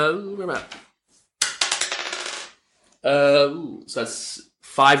 Where am I? So that's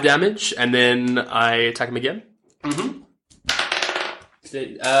 5 damage, and then I attack him again.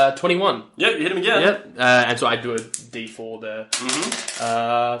 21. Yep, you hit him again. Yep. And so I do a D4 there.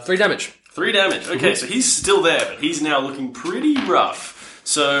 3 damage. 3 damage. Okay, so he's still there, but he's now looking pretty rough.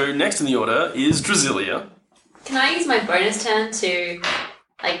 So next in the order is Drasilia. Can I use my bonus turn to,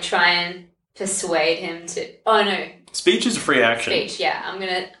 like, try and persuade him to... Oh, no. Speech is a free action. Speech, yeah. I'm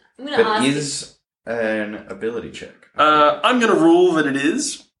gonna But ask... is an ability check. I'm going to rule that it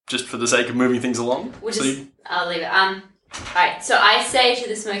is, just for the sake of moving things along. We'll So just... I'll leave it. Alright, so I say to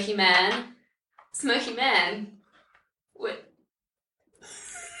the Smoky Man... Smoky Man... What...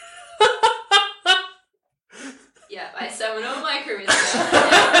 Yeah, I summon all my charisma.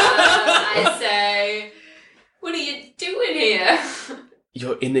 I say, what are you doing here?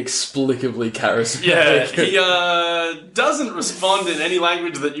 You're inexplicably charismatic. yeah, he doesn't respond in any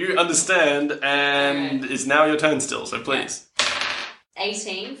language that you understand, and it's now your turn still, so please.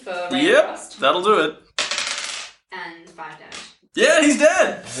 18 for Rain Yep, Frost. that'll do it. And 5 damage. Yeah, he's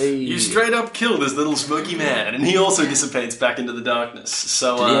dead! Hey. You straight up kill this little smoky man, and he also dissipates back into the darkness.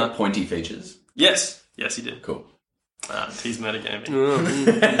 So, Did he have pointy features? yes, he did. Cool. He's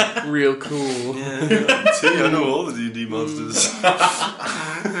metagaming. Real cool. See, I know all the D&D monsters.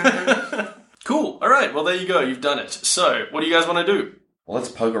 Cool. All right. Well, there you go. You've done it. So, what do you guys want to do? Well, let's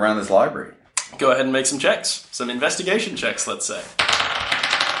poke around this library. Go ahead and make some checks. Some investigation checks, let's say.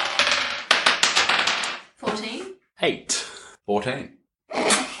 14? 8. 14.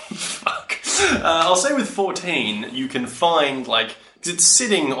 Fuck. I'll say with 14, you can find, like... Because it's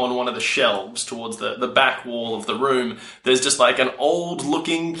sitting on one of the shelves towards the back wall of the room. There's just like an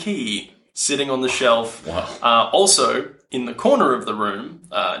old-looking key sitting on the shelf. Wow. Also, in the corner of the room,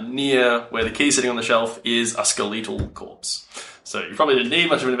 near where the key's sitting on the shelf, is a skeletal corpse. So you probably didn't need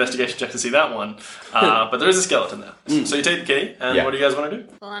much of an investigation check to see that one. But there is a skeleton there. So you take the key, and Yeah. what do you guys want to do?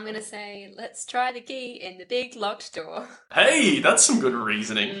 Well, I'm going to say, let's try the key in the big locked door. Hey, that's some good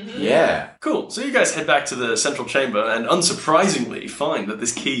reasoning. Yeah. Cool. So you guys head back to the central chamber and unsurprisingly find that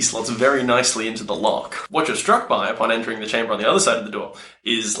this key slots very nicely into the lock. What you're struck by upon entering the chamber on the other side of the door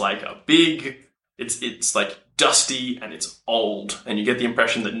is like a big... It's like dusty and it's old, and you get the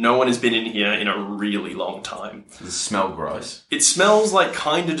impression that no one has been in here in a really long time. Does it smell gross? It smells like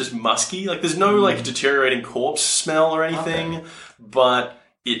kind of just musky. Like there's no like deteriorating corpse smell or anything, but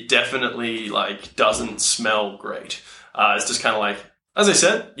it definitely like doesn't smell great. It's just kind of like, as I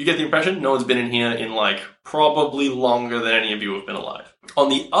said, you get the impression no one's been in here in like probably longer than any of you have been alive. On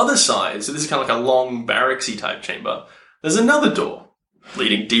the other side, so this is kind of like a long barracksy type chamber, there's another door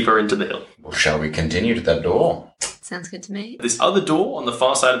leading deeper into the hill. Well, shall we continue to that door? Sounds good to me. This other door on the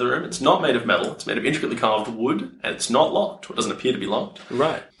far side of the room, it's not made of metal, it's made of intricately carved wood, and it's not locked, or it doesn't appear to be locked.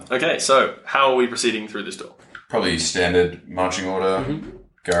 Right. Okay, so how are we proceeding through this door? Probably standard marching order.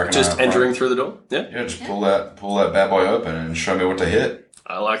 Garrick and Just I are entering through the door? Yeah? Yeah, just pull that bad boy open and show me what to hit.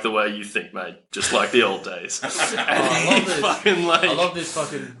 I like the way you think, mate. Just like the old days. I love this. Fucking like, I love this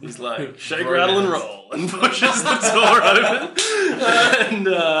fucking... he's like, shake, rattle, and roll, and pushes the door open.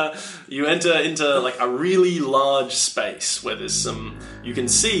 And you enter into like a really large space where there's some... You can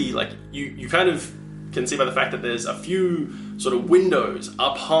see, like, you kind of can see by the fact that there's a few sort of windows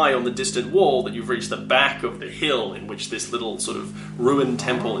up high on the distant wall that you've reached the back of the hill in which this little sort of ruined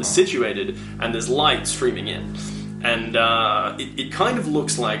temple is situated, and there's light streaming in. And it kind of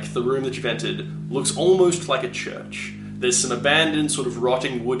looks like the room that you've entered looks almost like a church. There's some abandoned sort of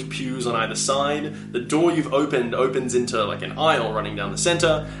rotting wood pews on either side. The door you've opened opens into like an aisle running down the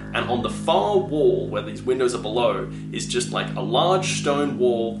center, and on the far wall where these windows are below is just like a large stone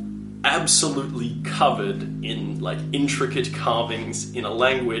wall absolutely covered in like intricate carvings in a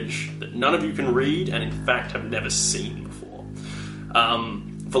language that none of you can read and in fact have never seen before.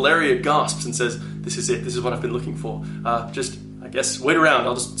 Valeria gasps and says, "This is it, this is what I've been looking for. Just, I guess, wait around,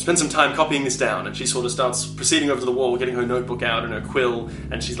 I'll just spend some time copying this down." And she sort of starts proceeding over to the wall, getting her notebook out and her quill,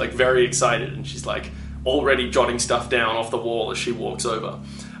 and she's like very excited, and she's like already jotting stuff down off the wall as she walks over.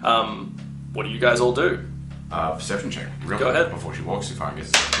 What do you guys all do? Perception check. Real Go quick ahead. Before she walks, if I guess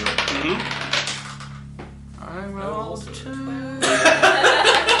it's good. I rolled 2.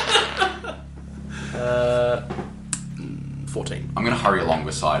 14. I'm going to hurry along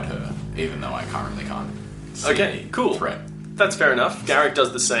beside her, even though I currently can't see Okay, cool. threat. That's fair enough. Garrick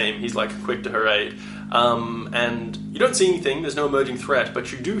does the same. He's like quick to her aid. And you don't see anything, there's no emerging threat,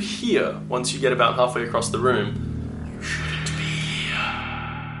 but you do hear, once you get about halfway across the room, you shouldn't be here.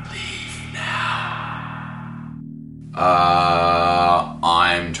 Leave now.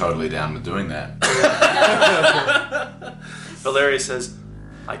 I'm totally down with doing that. Valeria says,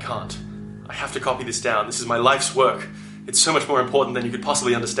 I can't. I have to copy this down. This is my life's work. It's so much more important than you could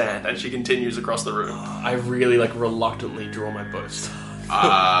possibly understand. And she continues across the room. I really, reluctantly draw my boast.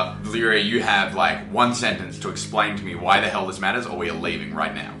 Valeria, you have, one sentence to explain to me why the hell this matters, or we are leaving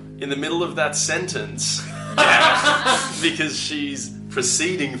right now. In the middle of that sentence, because she's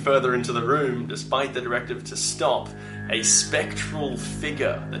proceeding further into the room, despite the directive to stop, a spectral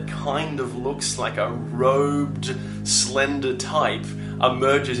figure that kind of looks like a robed, slender type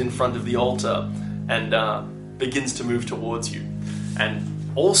emerges in front of the altar and begins to move towards you.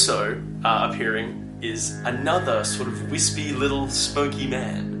 And also appearing is another sort of wispy little smoky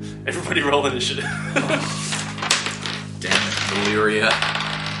man. Everybody roll initiative. Damn it, Valeria.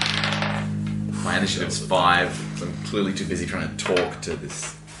 My initiative's 5, so I'm clearly too busy trying to talk to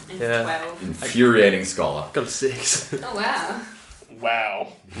this Yeah. 12. infuriating scholar. Got a 6. Oh, wow. Wow.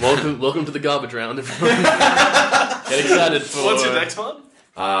 Welcome to the garbage round, everyone. Get excited for... What's your next one?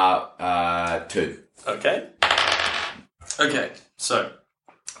 2. Okay, so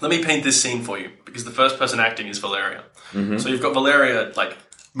let me paint this scene for you, because the first person acting is Valeria. So you've got Valeria,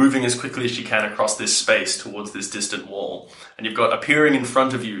 moving as quickly as she can across this space towards this distant wall. And you've got appearing in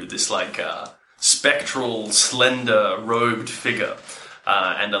front of you this, spectral, slender, robed figure.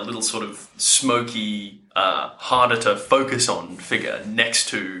 And a little sort of smoky, harder to focus on figure next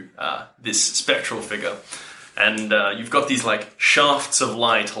to this spectral figure. And you've got these shafts of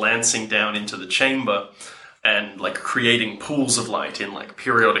light lancing down into the chamber and creating pools of light in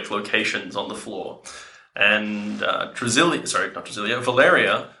periodic locations on the floor. And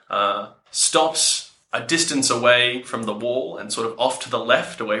Valeria stops a distance away from the wall and sort of off to the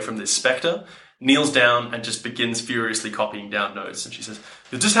left, away from this spectre, kneels down and just begins furiously copying down notes. And she says,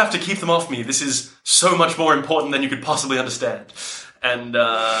 "You'll just have to keep them off me. This is so much more important than you could possibly understand." And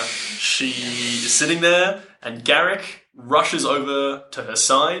she is sitting there, and Garrick rushes over to her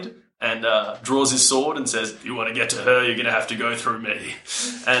side and draws his sword and says, "If you want to get to her, you're going to have to go through me."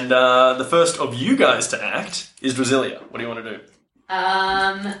 And the first of you guys to act is Drasilia. What do you want to do?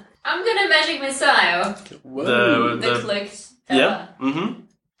 I'm gonna magic missile. The cloaked fella. Yeah. Mm-hmm.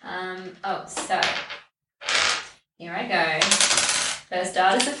 So here I go. First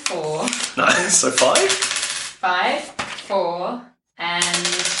dart is a 4. Nice. So 5? 5, 4, and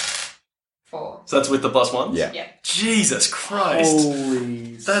 4. So that's with the +1? Yeah. Yep. Jesus Christ.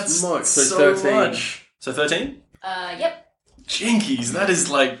 Holy That's smokes. so 13. much. So 13? Yep. Jinkies, that is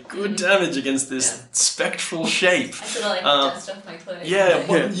good damage against this spectral shape. I sort of dust off my clothes. Yeah,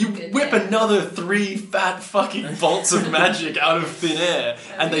 well, you Good whip damage. another 3 fat fucking bolts of magic out of thin air,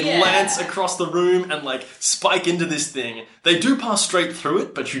 and they Yeah. lance across the room and spike into this thing. They do pass straight through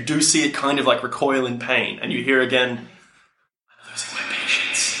it, but you do see it kind of recoil in pain, and you hear again, "I'm losing my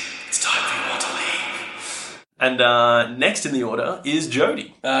patience. It's time for you all to leave." And next in the order is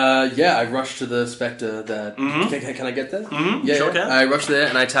Jody. I rush to the spectre that... Can I get there? Mhm, Yeah, sure yeah. can. I rush there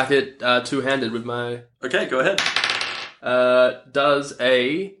and I attack it two-handed with my... Okay, go ahead. Does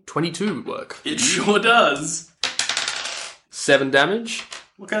a 22 work? It sure does. 7 damage.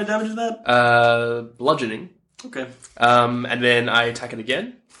 What kind of damage is that? Bludgeoning. Okay. And then I attack it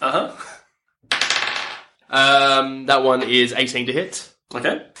again. Uh-huh. That one is 18 to hit.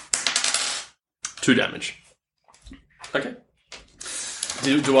 Okay. 2 damage. Okay.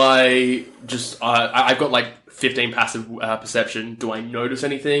 Do I just... I've got 15 passive perception. Do I notice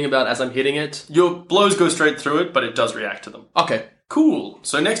anything about as I'm hitting it? Your blows go straight through it, but it does react to them. Okay. Cool.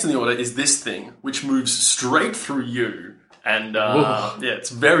 So next in the order is this thing, which moves straight through you. And,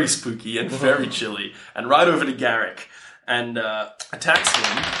 it's very spooky and very chilly. And right over to Garrick. And, attacks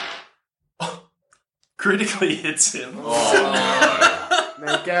him. Critically hits him.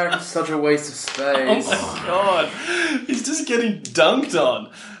 Man, Garrick is such a waste of Oh space. my god. He's just getting dunked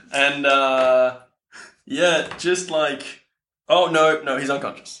on. And, oh, no, he's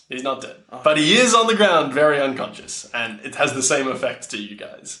unconscious. He's not dead. But he is on the ground, very unconscious. And it has the same effect to you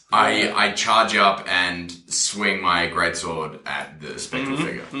guys. I charge up and swing my greatsword at the spectral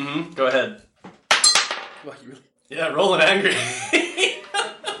figure. Mm-hmm. Go ahead. Wow, you really- Yeah, roll an angry.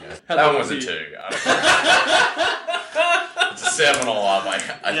 That one was a 2. It's a 7 all up. I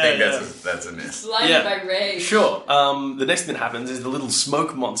think that's a miss. Blinded Yeah. by rage. Sure. The next thing that happens is the little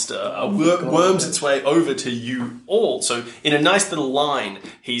smoke monster worms its way over to you all. So in a nice little line,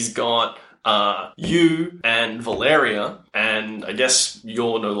 he's got you and Valeria, and I guess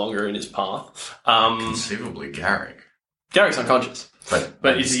you're no longer in his path. Conceivably Garrick. Garrick's unconscious.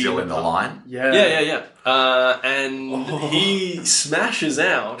 But is he's he- still in the line? Yeah. And he smashes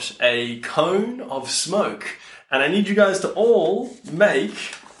out a cone of smoke. And I need you guys to all make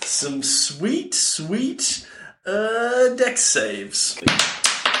some sweet dex saves.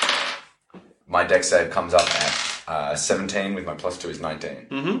 My dex save comes up at 17 with my +2 is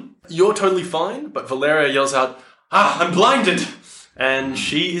 19. You're totally fine, but Valeria yells out, I'm blinded! And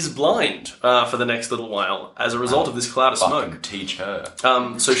she is blind for the next little while as a result of this cloud of smoke. Fucking teach her.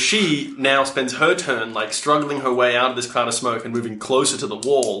 So she now spends her turn like struggling her way out of this cloud of smoke and moving closer to the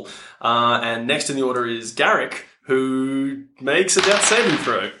wall. And next in the order is Garrick, who makes a death saving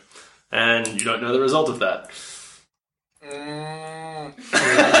throw. And you don't know the result of that.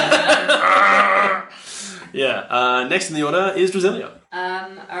 Yeah. Next in the order is Drasilia.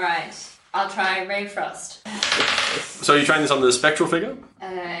 Alright. I'll try Ray Frost. So you're trying this on the spectral figure?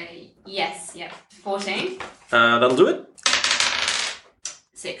 Yes, yep. 14. That'll do it.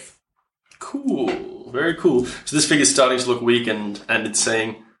 6. Cool. Very cool. So this figure's starting to look weak and it's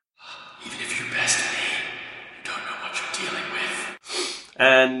saying, even if you're best at me, you don't know what you're dealing with.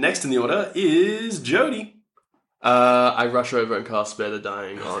 And next in the order is Jody. I rush over and cast Spare the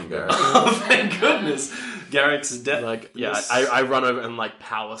Dying on Garrick. Oh, thank goodness. Garrick's dead. I run over and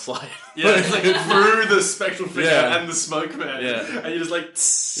power slide. Yeah, it's like through the spectral figure Yeah. and the smoke man. Yeah. And you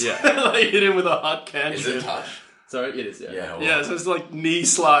just Yeah. hit him with a hot cantrip. Is it touch? Sorry, it is, yeah. Yeah. Yeah, so it's knee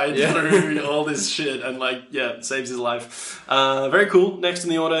slide Yeah. through all this shit and saves his life. Very cool. Next in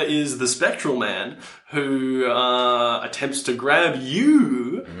the order is the Spectral Man, who attempts to grab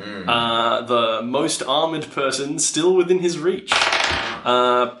you, the most armored person still within his reach.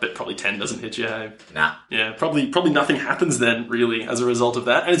 But probably 10 doesn't hit you, hey? Nah. Yeah, probably nothing happens then, really, as a result of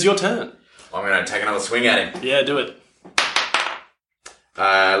that. And it's your turn. I'm going to take another swing at him. Yeah, do it.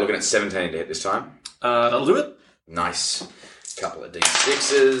 Looking at 17 to hit this time. That'll do it. Nice. Couple of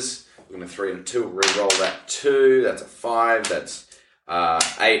D6s. Looking at 3 and 2. Re-roll that 2. That's a 5. That's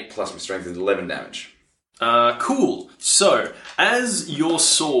 8 plus my strength is 11 damage. Cool. So, as your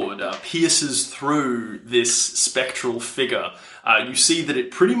sword pierces through this spectral figure, you see that it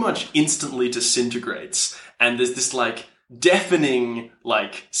pretty much instantly disintegrates, and there's this deafening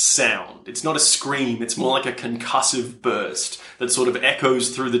sound. It's not a scream, it's more like a concussive burst that sort of echoes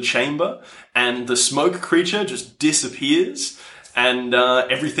through the chamber, and the smoke creature just disappears, and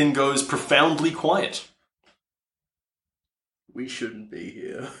everything goes profoundly quiet. We shouldn't be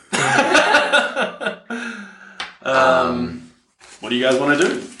here. What do you guys want to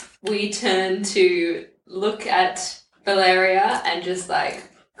do? We turn to look at Valeria and just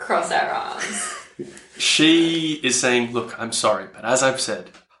cross our arms. She is saying, look, I'm sorry, but as I've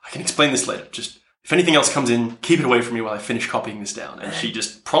said, I can explain this later. Just, if anything else comes in, keep it away from me while I finish copying this down. And she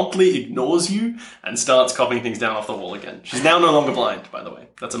just promptly ignores you and starts copying things down off the wall again. She's now no longer blind, by the way.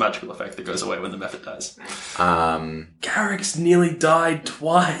 That's a magical effect that goes away when the method dies. Garrick's nearly died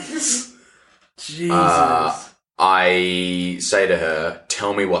twice. Jesus. I say to her,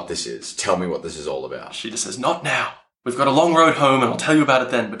 tell me what this is. Tell me what this is all about. She just says, not now. We've got a long road home and I'll tell you about it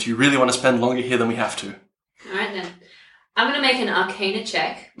then, but do you really want to spend longer here than we have to? Alright then. I'm going to make an Arcana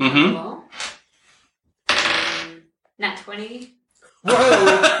check. Mm-hmm. On the wall. Nat 20.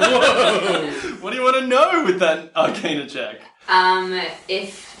 Whoa! What do you want to know with that Arcana check?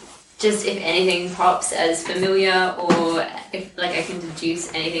 If anything pops as familiar, or if I can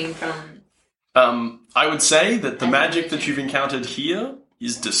deduce anything from. I would say that the magic that you've encountered here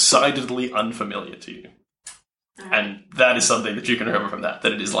is decidedly unfamiliar to you. And that is something that you can remember from that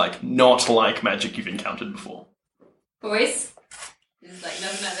it is not like magic you've encountered before. Boys, this is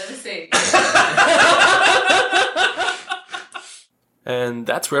nothing I've ever seen. And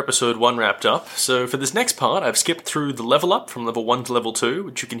that's where episode 1 wrapped up. So for this next part, I've skipped through the level up from level 1 to level 2,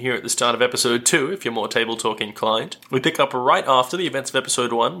 which you can hear at the start of episode 2 if you're more table talk inclined. We pick up right after the events of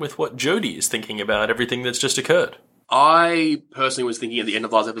episode 1 with what Jody is thinking about everything that's just occurred. I personally was thinking at the end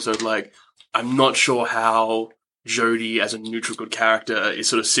of last episode, I'm not sure how Jody, as a neutral good character, is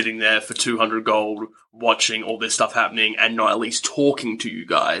sort of sitting there for 200 gold, watching all this stuff happening, and not at least talking to you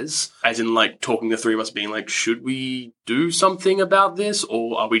guys. As in, talking the three of us being should we do something about this,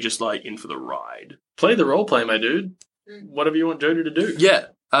 or are we just, in for the ride? Play the roleplay, my dude. Whatever you want Jody to do. Yeah.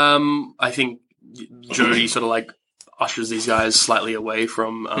 I think Jody sort of, ushers these guys slightly away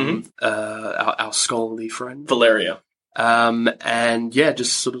from our scholarly friend. Valeria. And yeah,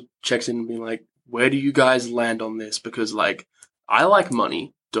 just sort of checks in and being like, where do you guys land on this? Because like, I like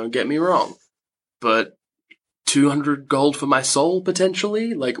money, don't get me wrong, but 200 gold for my soul,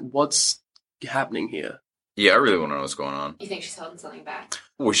 potentially? Like, what's happening here? Yeah, I really want to know what's going on. You think she's holding something back?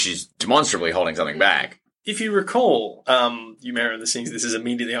 Well, she's demonstrably holding something back. If you recall, Yumera and the scenes, this is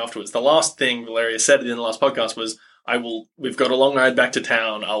immediately afterwards. The last thing Valeria said in the last podcast was, we've got a long ride back to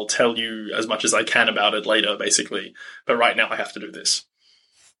town. I'll tell you as much as I can about it later, basically. But right now I have to do this.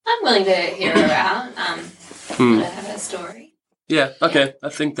 I'm willing to hear her out. To have her story. Yeah, okay. I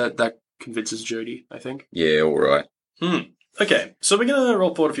think that convinces Jody, I think. Yeah, all right. Okay, so we're going to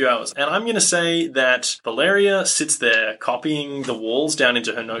roll forward a few hours, and I'm going to say that Valeria sits there copying the walls down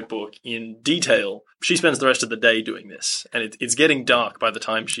into her notebook in detail. She spends the rest of the day doing this, and it's getting dark by the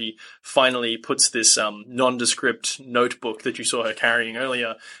time she finally puts this nondescript notebook that you saw her carrying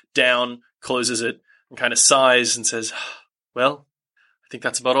earlier down, closes it, and kind of sighs and says, well, I think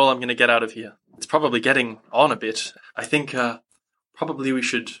that's about all I'm going to get out of here. It's probably getting on a bit. I think probably we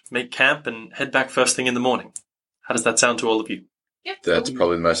should make camp and head back first thing in the morning. How does that sound to all of you? Yep. That's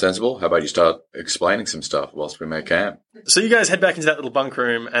probably the most sensible. How about you start explaining some stuff whilst we make camp? So you guys head back into that little bunk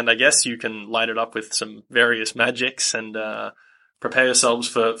room, and I guess you can light it up with some various magics and prepare yourselves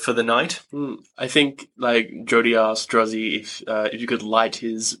for the night. I think, like, Jody asked Druzzy if you could light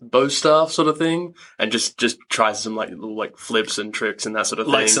his bow staff sort of thing, and just try some, like, little, like, flips and tricks and that sort of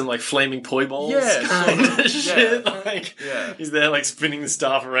thing. Like some, like, flaming poi balls? Yeah. Kind of shit. Yeah. Like, Yeah. he's there, like, spinning the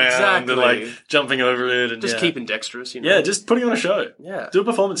staff around Exactly. and, like, jumping over it. And Just yeah. keeping dexterous, you know? Yeah, just putting on a show. Yeah. Do a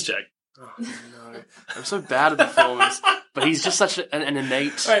performance check. Oh, no. I'm so bad at performance, but he's just such an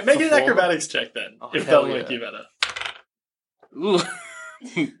innate All right, make it an performer. acrobatics check then, Oh, if hell that'll yeah. make you better. Ooh.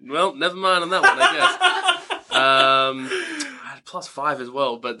 Well, never mind on that one, I guess. I had +5 as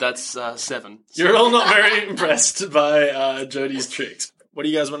well, but that's 7. You're all not very impressed by Jody's tricks. What do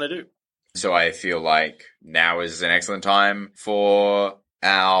you guys want to do? So I feel like now is an excellent time for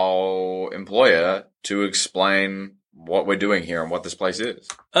our employer to explain what we're doing here and what this place is.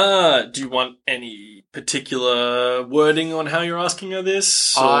 Do you want any particular wording on how you're asking her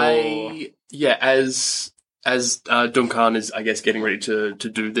this? Or... As Duncan is, I guess, getting ready to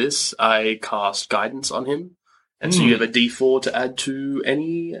do this, I cast guidance on him. And so you have a D4 to add to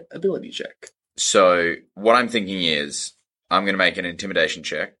any ability check. So what I'm thinking is I'm going to make an intimidation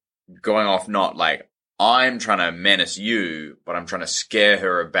check, going off not like I'm trying to menace you, but I'm trying to scare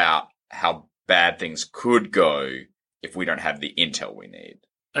her about how bad things could go if we don't have the intel we need.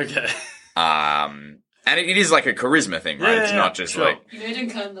 Okay. And it is like a charisma thing, right? Yeah, it's yeah, not just sure. like... You know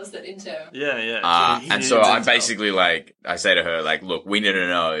Duncan does that intel. Yeah. and so I'm basically like, I say to her, like, look, we need to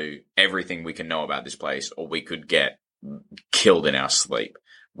know everything we can know about this place or we could get killed in our sleep.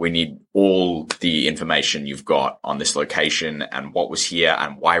 We need all the information you've got on this location and what was here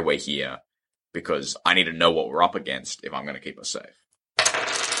and why we're here, because I need to know what we're up against if I'm going to keep us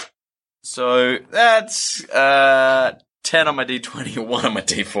safe. So that's 10 on my D20, 1 on my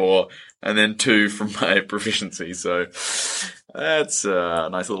D4, and then 2 from my proficiency. So that's a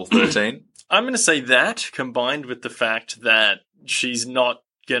nice little 13. I'm going to say that, combined with the fact that she's not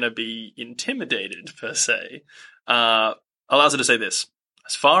going to be intimidated, per se, allows her to say this.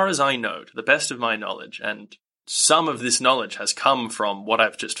 As far as I know, to the best of my knowledge, and some of this knowledge has come from what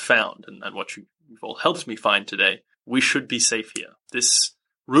I've just found and what you've all helped me find today, we should be safe here. This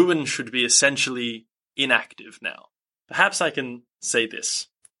ruin should be essentially inactive now. Perhaps I can say this.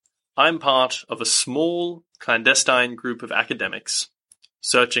 I'm part of a small, clandestine group of academics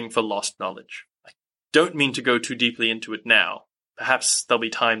searching for lost knowledge. I don't mean to go too deeply into it now. Perhaps there'll be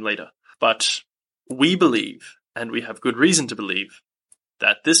time later. But we believe, and we have good reason to believe,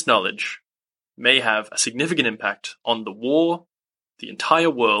 that this knowledge may have a significant impact on the war, the entire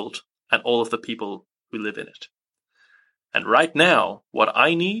world, and all of the people who live in it. And right now, what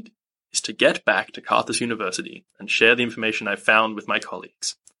I need is to get back to Karthus University and share the information I've found with my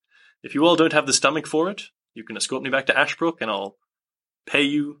colleagues. If you all don't have the stomach for it, you can escort me back to Ashbrook and I'll pay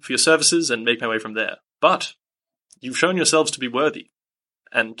you for your services and make my way from there. But you've shown yourselves to be worthy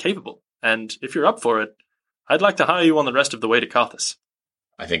and capable, and if you're up for it, I'd like to hire you on the rest of the way to Karthus.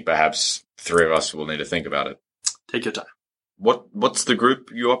 I think perhaps 3 of us will need to think about it. Take your time. What's the group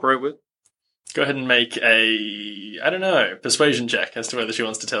you operate with? Go ahead and make a, persuasion check as to whether she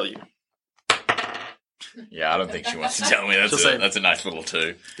wants to tell you. Yeah, I don't think she wants to tell me. That's a nice little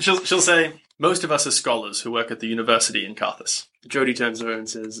 2. She'll say, most of us are scholars who work at the university in Karthus. Jody turns to her and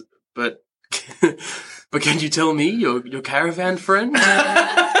says, but can you tell me, your caravan friend?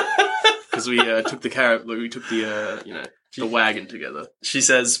 Because we took the wagon together. She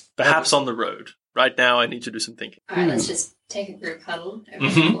says, perhaps on the road. Right now, I need to do some thinking. Alright, let's just take a group huddle over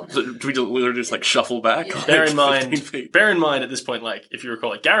in the corner. So do we literally just like shuffle back? Yeah. Like, Bear in 15 mind, feet? at this point, like, if you recall,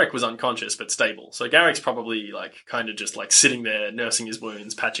 like, Garrick was unconscious but stable. So Garrick's probably, like, kind of just, like, sitting there, nursing his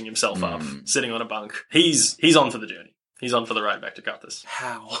wounds, patching himself up, sitting on a bunk. He's on for the journey. He's on for the ride back to Carthus.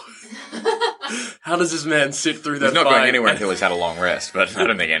 How? How does this man sit through that He's not fight? going anywhere until he's had a long rest, but I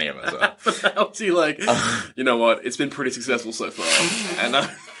don't think any of us are. But how's he like, you know what, it's been pretty successful so far.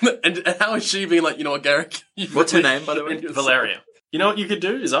 And how is she being like, you know what, Garrick? What's her name, by the way? Valeria. You know what you could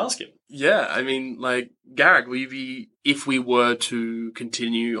do is ask him. Yeah, I mean, like, Garrick, will you be, if we were to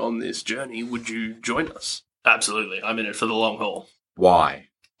continue on this journey, would you join us? Absolutely. I'm in it for the long haul. Why?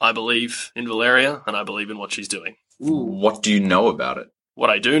 I believe in Valeria, and I believe in what she's doing. What do you know about it?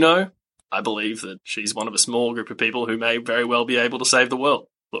 What I do know, I believe that she's one of a small group of people who may very well be able to save the world.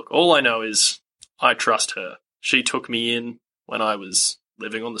 Look, all I know is I trust her. She took me in when I was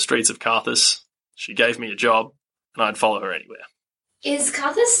living on the streets of Carthus. She gave me a job, and I'd follow her anywhere. Is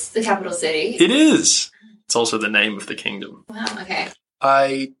Carthus the capital city? It is! It's also the name of the kingdom. Wow, okay.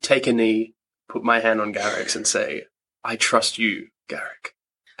 I take a knee, put my hand on Garrick's and say, I trust you, Garrick.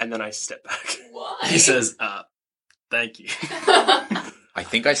 And then I step back. Why? He says, thank you. I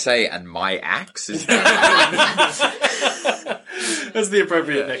think I say, and my axe is That's the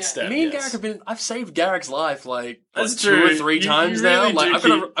appropriate next step. Me and yes. Garrick I've saved Garrick's life like That's two or true. three You times really now. Like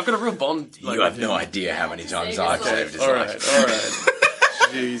do I've got a real bond. Like, You have with no him. idea how many times Save I've his saved his All life. right, all right.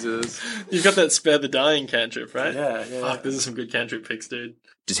 Jesus. You've got that spare the dying cantrip, right? Yeah. Fuck, this is some good cantrip picks, dude.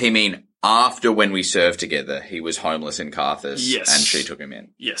 Does he mean after when we served together, he was homeless in Carthus Yes. and she took him in?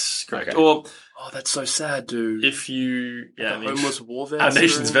 Yes, correct. Okay. Or Oh, that's so sad, dude. if you... Yeah, I mean, Homeless war vets. our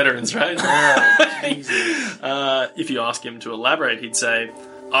nation's veterans, right? Oh, Jesus. If you ask him to elaborate, he'd say,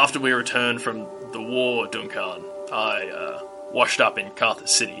 after we returned from the war, Duncan, I washed up in Carthus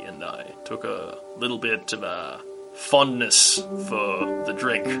City and I took a little bit of a fondness for the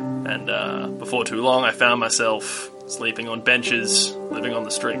drink. And before too long, I found myself sleeping on benches, living on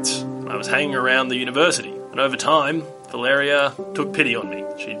the streets. I was hanging around the university. And over time, Valeria took pity on me.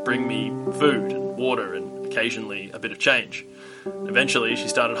 She'd bring me food and water and occasionally a bit of change. Eventually, she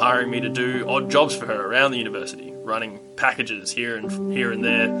started hiring me to do odd jobs for her around the university, running packages here and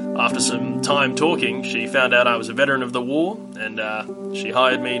there. After some time talking, she found out I was a veteran of the war, and she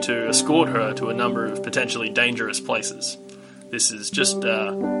hired me to escort her to a number of potentially dangerous places. This is just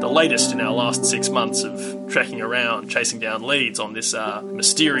the latest in our last 6 months of trekking around, chasing down leads on this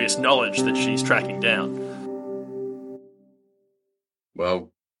mysterious knowledge that she's tracking down.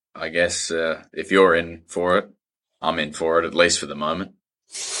 Well, I guess if you're in for it, I'm in for it, at least for the moment.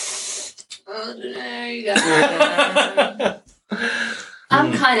 Oh, no, you guys.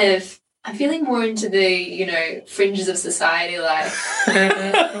 I'm feeling more into the, fringes of society life.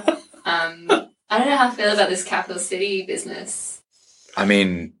 I don't know how I feel about this capital city business. I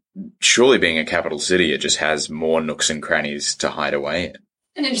mean, surely being a capital city, it just has more nooks and crannies to hide away in.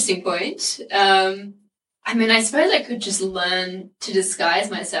 An interesting point. I suppose I could just learn to disguise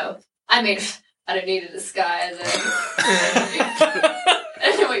myself. I don't need a disguise. I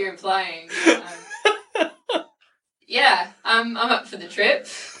don't know what you're implying. I'm up for the trip.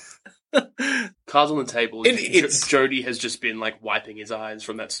 Cards on the table. It's- Jody has just been like wiping his eyes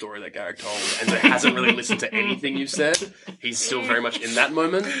from that story that Garrick told, and so hasn't really listened to anything you've said. He's still very much in that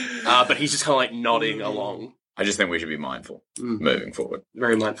moment, but he's just kind of like nodding along. I just think we should be mindful moving forward.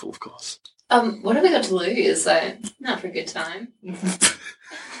 Very mindful, of course. What have we got to lose? Not for a good time.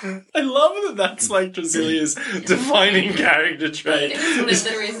 I love that that's like Drasilia's defining character trait. It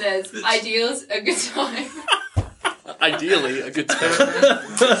literally says, ideals, a good time. Ideally, a good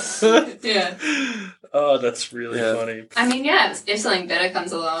time. Yeah. Oh, that's really funny. If something better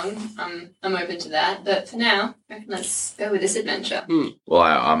comes along, I'm open to that. But for now, I reckon let's go with this adventure. Well,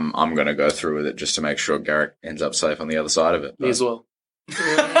 I'm going to go through with it just to make sure Garrick ends up safe on the other side of it. Me as well.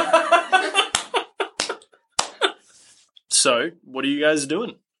 So, what are you guys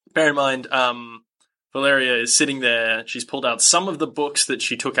doing? Bear in mind, Valeria is sitting there. She's pulled out some of the books that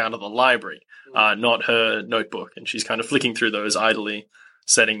she took out of the library, not her notebook, and she's kind of flicking through those idly,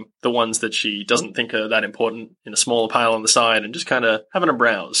 setting the ones that she doesn't think are that important in a smaller pile on the side, and just kind of having a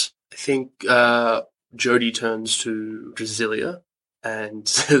browse. I think Jody turns to Drasilia and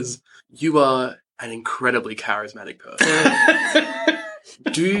says, "You are an incredibly charismatic person.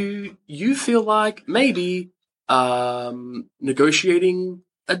 Do you feel like maybe negotiating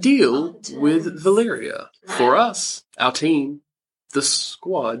a deal with Valeria for us, our team, the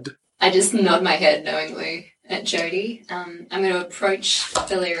squad?" I just nod my head knowingly at Jody. I'm going to approach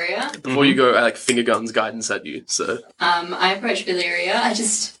Valeria. Before you go, I like finger guns guidance at you. So I approach Valeria. I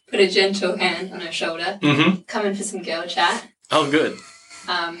just put a gentle hand on her shoulder. Come in for some girl chat. oh, good.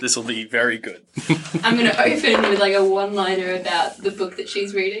 This will be very good. I'm going to open with like a one-liner about the book that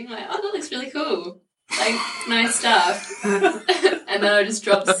she's reading. Like, oh, that looks really cool. Like, nice stuff. And then I'll just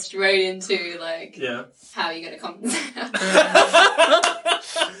drop straight into like, how are you going to compensate?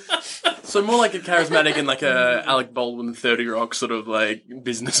 So more like a charismatic and like a Alec Baldwin 30 Rock sort of like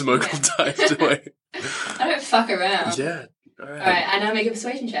business mogul type way. I don't fuck around. Yeah. All right. Alright, I now make a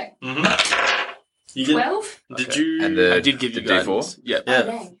persuasion check. You get 12? Did you? And the- I did give you the guidance. D4? Yeah. Yeah.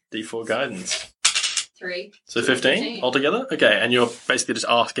 Dang. D4 guidance. 3. So 15 altogether? Okay, and you're basically just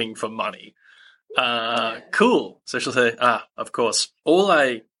asking for money. Cool. So she'll say, of course. All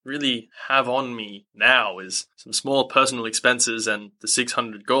I really have on me now is some small personal expenses and the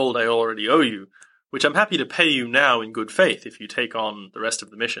 600 gold I already owe you, which I'm happy to pay you now in good faith if you take on the rest of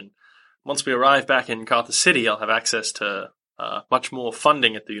the mission. Once we arrive back in Carthage City, I'll have access to much more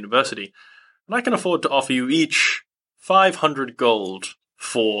funding at the university, and I can afford to offer you each 500 gold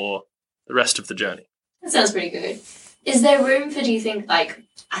for the rest of the journey. That sounds pretty good. Is there room for, do you think, like,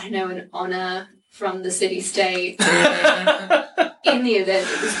 I don't know, an honour from the city-state in the event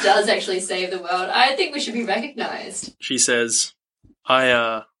that this does actually save the world? I think we should be recognised. She says,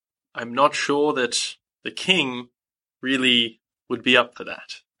 I'm not sure that the king really would be up for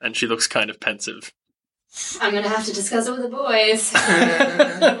that. And she looks kind of pensive. I'm going to have to discuss it with the boys.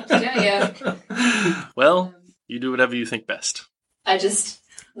 Yeah. Well, you do whatever you think best. I just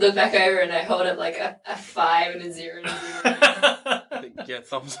look back over and I hold up like a 5 and a 0 and a 0. Yeah,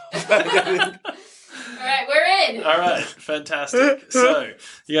 thumbs Alright, we're in! All right, fantastic. So,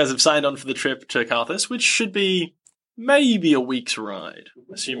 you guys have signed on for the trip to Carthage, which should be maybe a week's ride,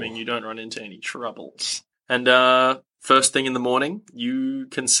 assuming you don't run into any troubles. And first thing in the morning, you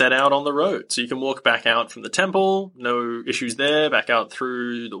can set out on the road. So you can walk back out from the temple, no issues there, back out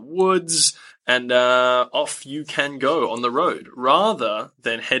through the woods, and off you can go on the road. Rather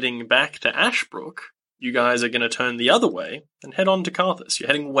than heading back to Ashbrook, you guys are going to turn the other way and head on to Carthage. You're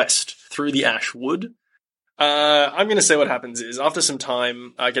heading west through the Ashwood. I'm going to say what happens is, after some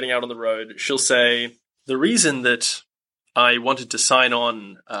time getting out on the road, she'll say, the reason that I wanted to sign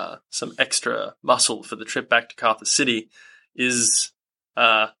on some extra muscle for the trip back to Carthage City is,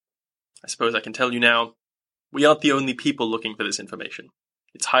 I suppose I can tell you now, we aren't the only people looking for this information.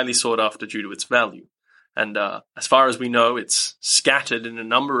 It's highly sought after due to its value. And as far as we know, it's scattered in a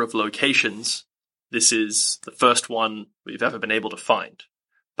number of locations. This is the first one we've ever been able to find.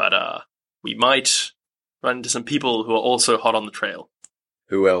 But we might run into some people who are also hot on the trail.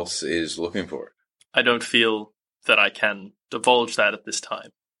 Who else is looking for it? I don't feel that I can divulge that at this time.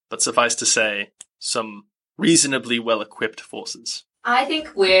 But suffice to say, some reasonably well-equipped forces. I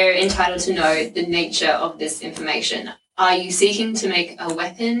think we're entitled to know the nature of this information. Are you seeking to make a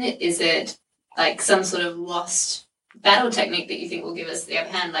weapon? Is it like some sort of lost battle technique that you think will give us the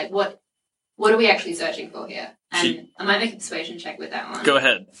upper hand? Like what are we actually searching for here? And I might make a persuasion check with that one. Go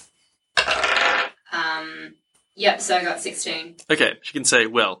ahead. Yep, so I got 16. Okay, she can say,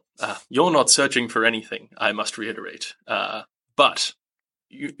 well, you're not searching for anything, I must reiterate. But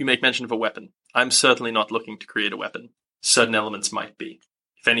you make mention of a weapon. I'm certainly not looking to create a weapon. Certain elements might be.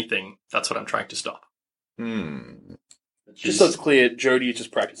 If anything, that's what I'm trying to stop. Just so it's clear, Jody is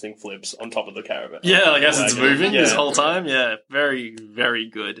just practicing flips on top of the caravan. Yeah, I guess it's moving this Yeah. whole time. Yeah, very, very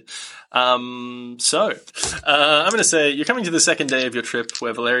good. I'm going to say you're coming to the second day of your trip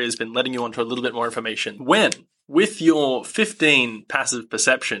where Valeria has been letting you onto a little bit more information. When, with your 15 passive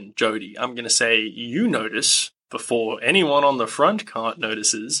perception, Jody, I'm going to say you notice, before anyone on the front cart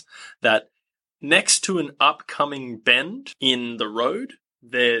notices, that next to an upcoming bend in the road,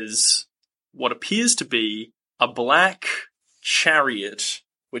 there's what appears to be a black chariot,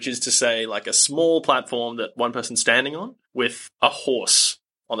 which is to say like a small platform that one person's standing on with a horse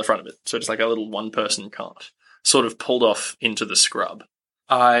on the front of it. So it's like a little one-person cart, sort of pulled off into the scrub.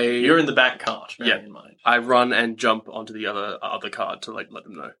 You're in the back cart, bearing in mind. I run and jump onto the other cart to like let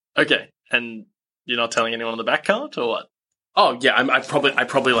them know. Okay, and you're not telling anyone on the back cart, or what? Oh yeah, I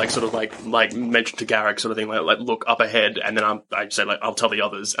probably like sort of like mention to Garrick sort of thing like look up ahead, and then I say like I'll tell the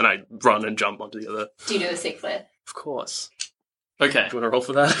others, and I run and jump onto the other. Do you do a sick flip? Of course. Okay. Do you want to roll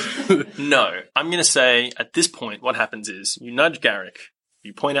for that? No. I'm going to say, at this point, what happens is, you nudge Garrick,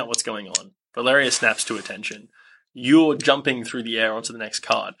 you point out what's going on, Valeria snaps to attention, you're jumping through the air onto the next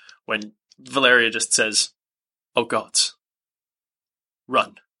card, when Valeria just says, oh gods,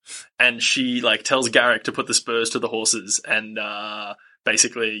 run. And she, like, tells Garrick to put the spurs to the horses, and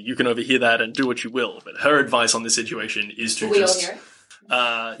basically you can overhear that and do what you will. But her advice on this situation is to We all just hear it.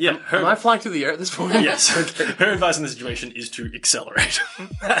 Am I flying through the air at this point? yes. Her advice in this situation is to accelerate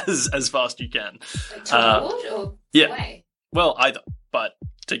as fast you can. Like toward or yeah. away? Well, either, but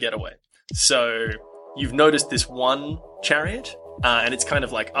to get away. So you've noticed this one chariot, and it's kind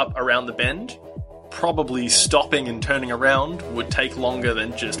of like up around the bend. Probably stopping and turning around would take longer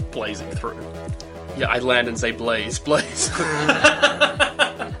than just blazing through. Yeah, I land and say blaze, blaze.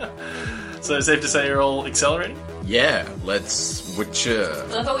 So it's safe to say you're all accelerating? Yeah, let's switch.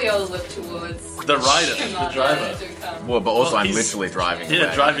 I thought we all look towards The rider, Shimada the driver. to come. Well, but also Well, I'm he's- literally driving. the Yeah,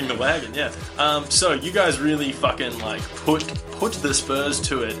 wagon. driving the wagon, yeah. So you guys really fucking like put the spurs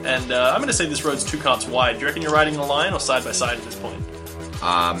to it, and I'm gonna say this road's 2 carts wide. Do you reckon you're riding in a line or side by side at this point?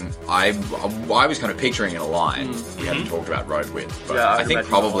 I was kind of picturing in a line. We haven't talked about road width, but Yeah, I I can think imagine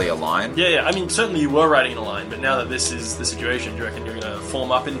probably a line. Yeah. I mean, certainly you were riding in a line, but now that this is the situation, do you reckon you're gonna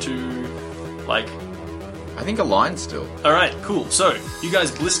form up into like? I think a line still. All right, cool. So you guys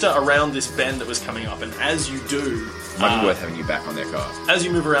blister around this bend that was coming up, and as you do, Might be worth having you back on their car. as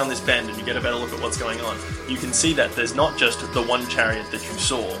you move around this bend and you get a better look at what's going on, you can see that there's not just the one chariot that you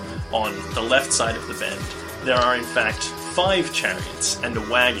saw on the left side of the bend. There are, in fact, 5 chariots and a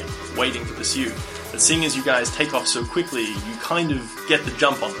wagon waiting to pursue. But seeing as you guys take off so quickly, you kind of get the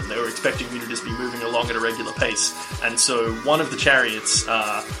jump on them. They were expecting you to just be moving along at a regular pace. And so one of the chariots,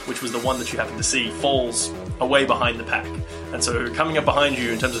 which was the one that you happened to see, falls away behind the pack. And so coming up behind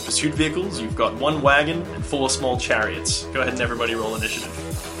you in terms of pursuit vehicles, you've got 1 wagon and 4 small chariots. Go ahead and everybody roll initiative.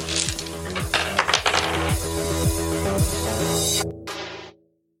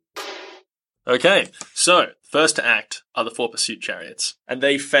 Okay, so first to act are the 4 pursuit chariots, and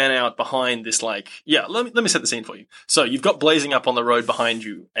they fan out behind this let me set the scene for you. So you've got blazing up on the road behind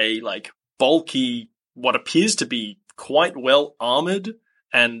you a bulky, what appears to be quite well armored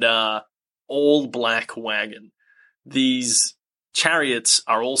and all black wagon. These chariots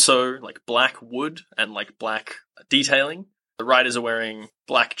are also black wood and black detailing. The riders are wearing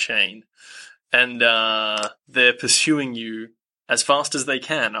black chain, and they're pursuing you as fast as they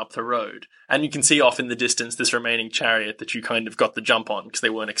can up the road. And you can see off in the distance this remaining chariot that you kind of got the jump on because they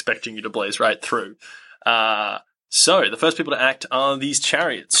weren't expecting you to blaze right through. So the first people to act are these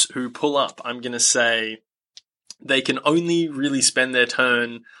chariots who pull up. I'm going to say they can only really spend their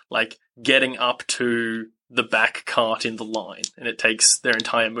turn getting up to the back cart in the line, and it takes their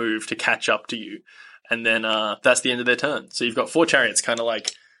entire move to catch up to you. And then that's the end of their turn. So you've got 4 chariots kind of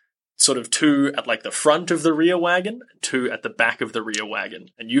sort of 2 at the front of the rear wagon, 2 at the back of the rear wagon.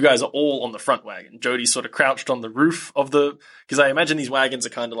 And you guys are all on the front wagon. Jody's sort of crouched on the roof of because I imagine these wagons are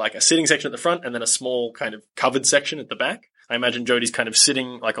kind of like a sitting section at the front and then a small kind of covered section at the back. I imagine Jody's kind of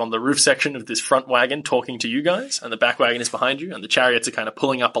sitting on the roof section of this front wagon talking to you guys, and the back wagon is behind you, and the chariots are kind of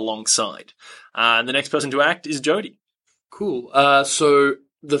pulling up alongside. And the next person to act is Jody. Cool. So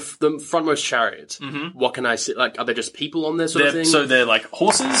the frontmost chariots, what can I see? Are there just people on there sort of thing? So they're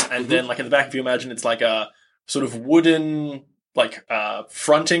horses, and then in the back, if you imagine, it's a sort of wooden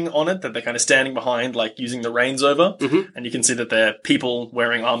fronting on it that they're kind of standing behind, using the reins over, and you can see that they're people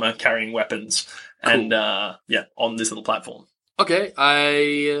wearing armor, carrying weapons, and on this little platform. Okay,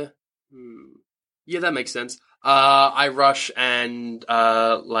 yeah, that makes sense. I rush and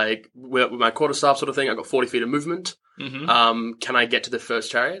with my quarterstaff sort of thing, I've got 40 feet of movement. Can I get to the first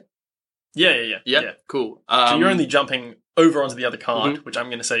chariot? Yeah. Cool. So you're only jumping over onto the other cart, which I'm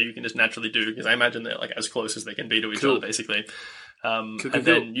going to say you can just naturally do, because I imagine they're as close as they can be to each other, basically.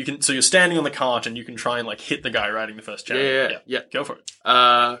 Then you can, so you're standing on the cart and you can try and hit the guy riding the first chariot. Yeah. Go for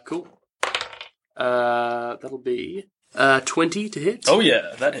it. Cool. That'll be 20 to hit. Oh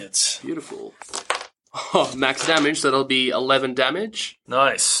yeah, that hits. Beautiful. Oh, max damage, so that'll be 11 damage.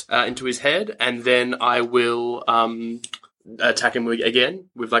 Nice. Into his head, and then I will attack him again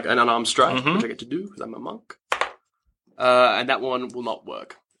with an unarmed strike, which I get to do because I'm a monk. And that one will not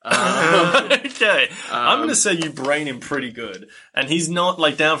work. Okay. I'm going to say you brain him pretty good. And he's not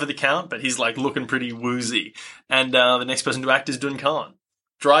down for the count, but he's looking pretty woozy. And the next person to act is Duncan,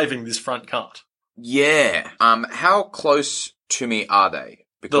 driving this front cart. Yeah. How close to me are they?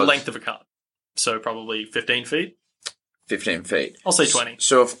 The length of a cart. So probably 15 feet? 15 feet. I'll say 20.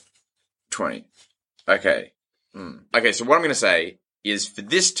 So if 20. Okay. Okay, so what I'm going to say is for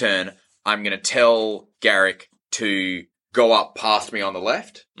this turn, I'm going to tell Garrick to go up past me on the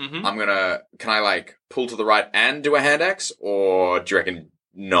left. Can I pull to the right and do a hand axe? Or do you reckon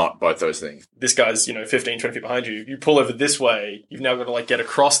not both those things? This guy's, 15, 20 feet behind you. You pull over this way, you've now got to get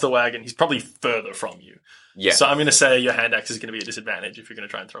across the wagon. He's probably further from you. Yeah. So I'm going to say your hand axe is going to be a disadvantage if you're going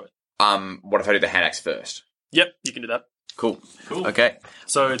to try and throw it. What if I do the hand axe first? Yep, you can do that. Cool. Cool. Okay.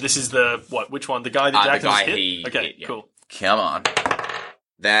 So this is the which one? The guy that Jack the guy hit? he Okay, hit, yeah. cool. Come on.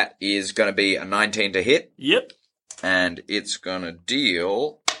 That is going to be a 19 to hit, Yep. and it's going to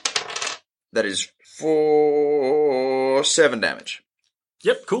deal... That is for 7 damage.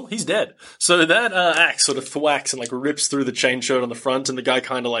 Yep, cool. He's dead. So that axe sort of thwacks and like rips through the chain shirt on the front, and the guy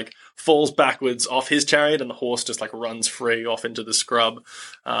kind of like falls backwards off his chariot, and the horse just like runs free off into the scrub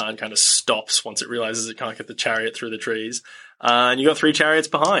and kind of stops once it realizes it can't get the chariot through the trees. And you got 3 chariots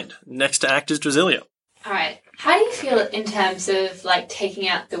behind. Next to act is Drasilia. All right. How do you feel in terms of like taking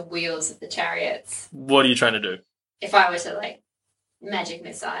out the wheels of the chariots? What are you trying to do? If I were to like magic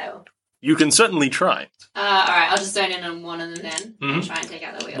missile. You can certainly try. All right. I'll just zone in on one of them then and Mhm. try and take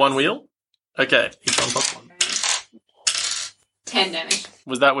out the wheels. 1 wheel? Okay. Each one plus 1. 10 damage.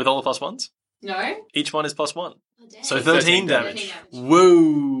 Was that with all the plus 1s? No. Each one is plus 1. Oh, dang. So 13 damage. 13 damage.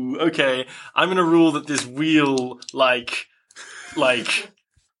 Whoa. Okay. I'm going to rule that this wheel,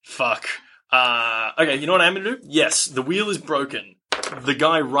 fuck. Okay, you know what I'm going to do? Yes, the wheel is broken. The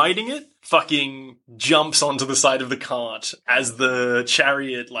guy riding it fucking jumps onto the side of the cart as the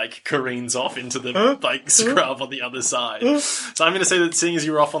chariot, careens off into the, scrub on the other side. So I'm going to say that seeing as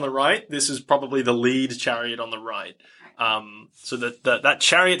you were off on the right, this is probably the lead chariot on the right. So that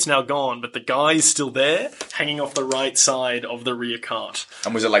chariot's now gone, but the guy's still there, hanging off the right side of the rear cart.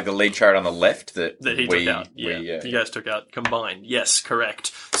 And was it like the lead chariot on the left that He took out. Yeah, you guys took out combined. Yes,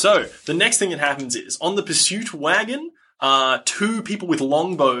 correct. So the next thing that happens is on the pursuit wagon, 2 people with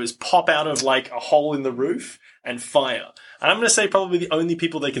longbows pop out of a hole in the roof and fire. And I'm going to say probably the only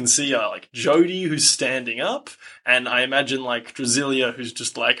people they can see are Jody, who's standing up, and I imagine Drasilia, who's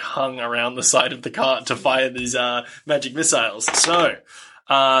just hung around the side of the cart to fire these magic missiles. So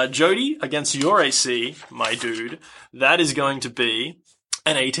Jody, against your AC, my dude, that is going to be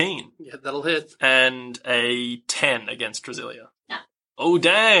an 18. Yeah, that'll hit. And a 10 against Drasilia. No. Oh,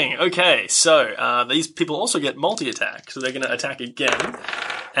 dang. Okay, so these people also get multi-attack, so they're going to attack again.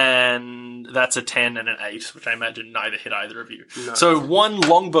 And that's a 10 and an 8, which I imagine neither hit either of you. No. So So one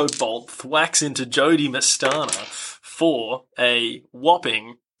longbow bolt thwacks into Jody Mastana for a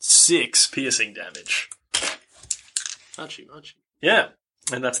whopping 6 piercing damage. Archie. Yeah.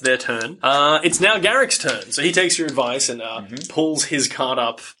 And that's their turn. It's now Garrick's turn. So he takes your advice and pulls his cart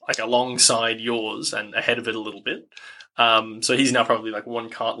up alongside yours and ahead of it a little bit. So he's now probably 1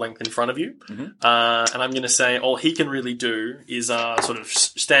 cart length in front of you. And I'm going to say all he can really do is sort of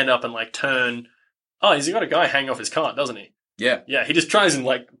stand up and turn. Oh, he's got a guy hanging off his cart, doesn't he? Yeah. Yeah, he just tries and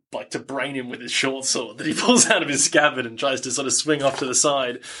to brain him with his short sword that he pulls out of his scabbard and tries to sort of swing off to the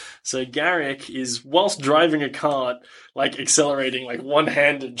side. So Garrick is, whilst driving a cart, accelerating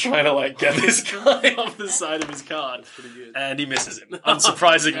one-handed, trying to get this guy off the side of his cart. Pretty good. And he misses him,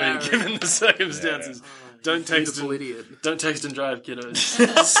 unsurprisingly, Garrick. given the circumstances. Don't text Beautiful and, idiot. Oh, don't text and drive, kiddos.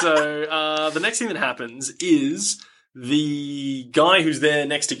 So the next thing that happens is the guy who's there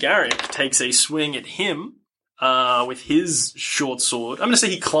next to Garrick takes a swing at him with his short sword. I'm going to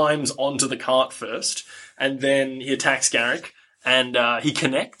say he climbs onto the cart first, and then he attacks Garrick, and he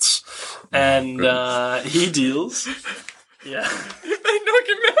connects, and he deals. Yeah. If they knock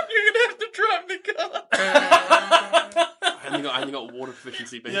him out, you're going to have to drive the car. I only got water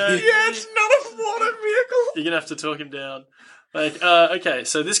proficiency, baby. Yeah, it's not a water vehicle. You're going to have to talk him down. Okay,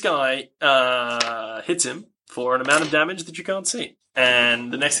 so this guy hits him for an amount of damage that you can't see.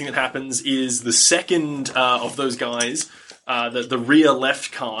 And the next thing that happens is the second of those guys, the rear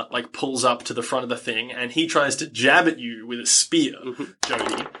left cart, pulls up to the front of the thing, and he tries to jab at you with a spear,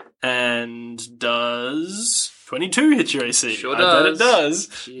 Jody, and does 22 hit your AC. Sure I bet it does.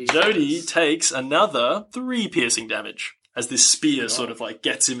 Jesus. Jody takes another 3 piercing damage as this spear sort of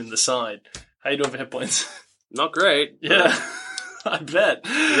gets him in the side. How you doing for hit points? Not great. Yeah. I bet.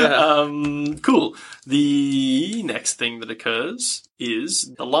 Yeah. Cool. The next thing that occurs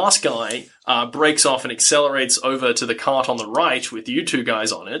is the last guy breaks off and accelerates over to the cart on the right with you 2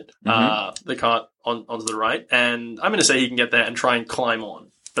 guys on it. The cart onto the right. And I'm going to say he can get there and try and climb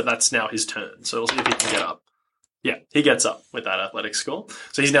on. But that's now his turn. So we'll see if he can get up. Yeah, he gets up with that athletic score.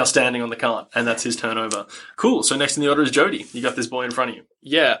 So he's now standing on the cart, and that's his turn over. Cool. So next in the order is Jody. You got this boy in front of you.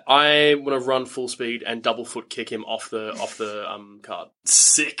 Yeah, I'm gonna run full speed and double foot kick him off the card.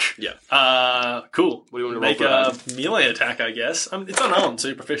 Sick. Yeah. Cool. What do you want to roll Make for a melee attack, I guess. It's unarmed, so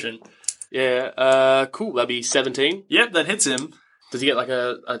you're proficient. Yeah. Cool. That'd be 17. Yep, that hits him. Does he get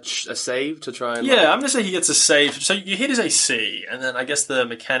a save to try and? Yeah, I'm going to say he gets a save. So you hit his AC, and then I guess the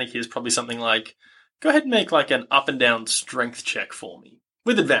mechanic here is probably something like, go ahead and make an up and down strength check for me.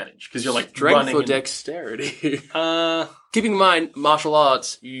 With advantage, because you're like Strength running. or and- dexterity? Keeping in mind, martial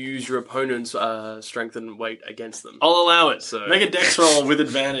arts, you use your opponent's strength and weight against them. I'll allow it. So- Make a dex roll with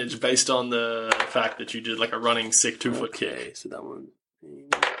advantage based on the fact that you did like a running sick 2-foot kick. Okay, so that one.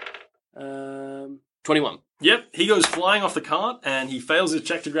 21. Yep, he goes flying off the cart and he fails his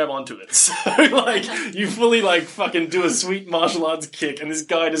check to grab onto it. So, like, you fully, like, fucking do a sweet martial arts kick and this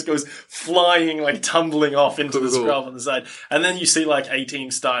guy just goes flying, like, tumbling off into the Cool. scrub on the side. And then you see, like, A-Team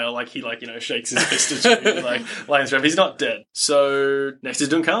style, like, he, like, you know, shakes his fist at you, like, lions grab. He's not dead. So, next is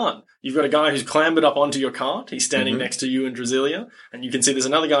Duncan. You've got a guy who's clambered up onto your cart. He's standing next to you and Drasilia. And you can see there's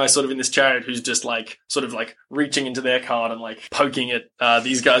another guy sort of in this chariot who's just, like, sort of, like, reaching into their cart and, like, poking at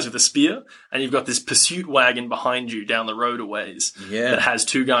these guys with a spear. And you've got this pursuit wagon behind you down the road a ways Yeah. that has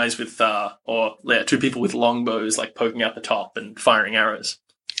two guys with, two people with longbows, like, poking out the top and firing arrows.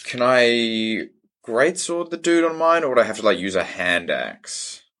 Can I greatsword the dude on mine, or would I have to, like, use a hand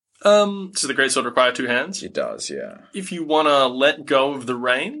axe? So the greatsword require two hands. It does, yeah. If you want to let go of the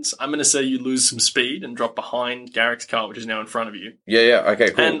reins, I'm going to say you lose some speed and drop behind Garrick's cart, which is now in front of you. Yeah,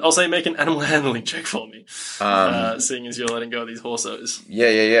 okay, cool. And I'll say make an animal handling check for me, Um, seeing as you're letting go of these horsos.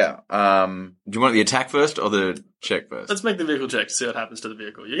 yeah. Do you want the attack first or the check first? Let's make the vehicle check to see what happens to the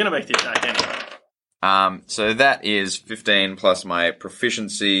vehicle. You're going to make the attack anyway. So that is 15 plus my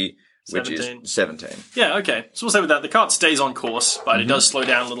proficiency, which 17. is 17. Yeah, okay. So we'll say with that, the cart stays on course, but it does slow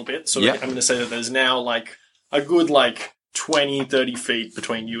down a little bit. So Yeah. I'm going to say that there's now like a good like 20, 30 feet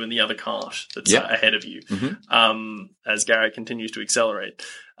between you and the other cart that's Yeah. ahead of you Mhm. as Garrett continues to accelerate.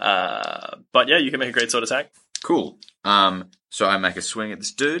 But yeah, you can make a great sword attack. Cool. So I make a swing at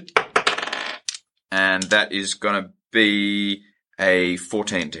this dude, and that is gonna be a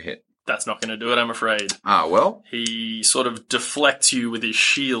 14 to hit. That's not going to do it, I'm afraid. Ah, well. He sort of deflects you with his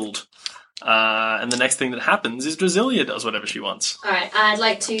shield. And the next thing that happens is Drasilia does whatever she wants. Alright, I'd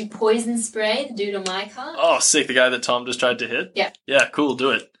like to poison spray the dude on my cart. Oh, sick. The guy that Tom just tried to hit? Yeah. Yeah, cool.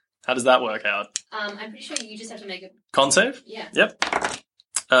 Do it. How does that work out? I'm pretty sure you just have to make a... Con save? Yeah. Yep.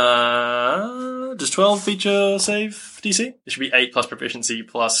 Does 12 feature save DC? It should be 8 plus proficiency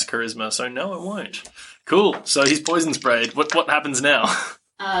plus charisma, so no, it won't. Cool. So he's poison sprayed. What happens now?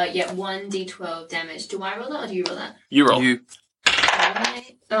 1d12 damage. Do I roll that or do you roll that? You roll.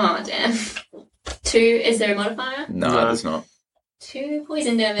 Alright. Oh, damn. 2, is there a modifier? No, there's not. 2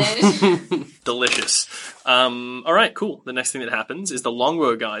 poison damage. Delicious. Alright, cool. The next thing that happens is the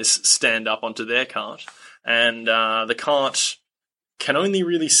longbow guys stand up onto their cart, and the cart can only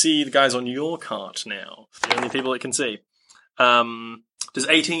really see the guys on your cart now. The only people it can see. Does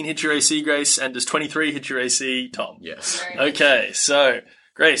 18 hit your AC, Grace? And does 23 hit your AC, Tom? Yes. Okay, so,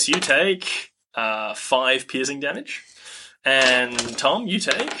 Grace, you take 5 piercing damage. And Tom, you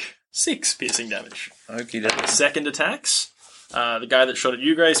take 6 piercing damage. Okie dokie. Second attacks. The guy that shot at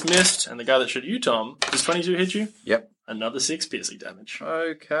you, Grace, missed. And the guy that shot at you, Tom, does 22 hit you? Yep. Another 6 piercing damage.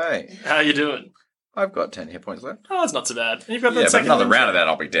 Okay. How you doing? I've got 10 hit points left. Oh, that's not so bad. And you've got that Yeah, but second another one. round of that,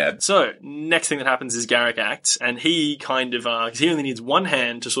 I'll be dead. So, next thing that happens is Garrick acts, and he kind of, 'cause he only needs one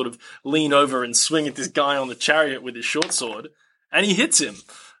hand to sort of lean over and swing at this guy on the chariot with his short sword, and he hits him.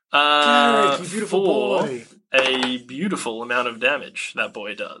 Garrick, you beautiful for boy. a beautiful amount of damage, that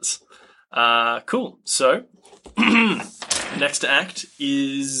boy does. Cool. So, next act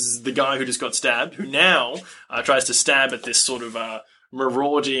is the guy who just got stabbed, who now tries to stab at this sort of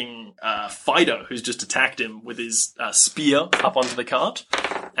marauding fighter who's just attacked him with his spear up onto the cart,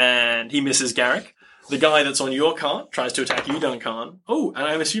 and he misses Garrick. The guy that's on your cart tries to attack you, Duncan. Oh, and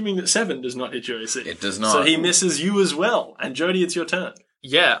I'm assuming that 7 does not hit your AC. It does not. So he misses you as well. And Jody, it's your turn.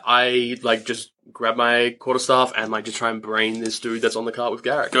 Yeah, I like just grab my quarterstaff and like just try and brain this dude that's on the cart with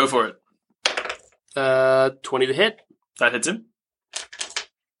Garrick. Go for it. 20 to hit. That hits him.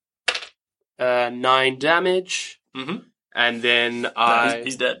 9 damage. Mm-hmm. And then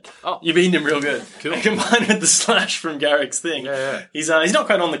He's dead. Oh. You beamed him real good. Cool. And combined with the slash from Garrick's thing, Yeah. he's not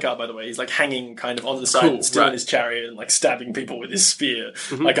quite on the cart, by the way. He's like hanging kind of on the side, Cool, still in right. his chariot, and like stabbing people with his spear,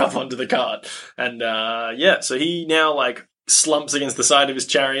 like up onto the cart. And so he now like slumps against the side of his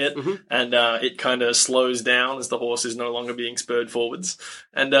chariot, and it kind of slows down as the horse is no longer being spurred forwards,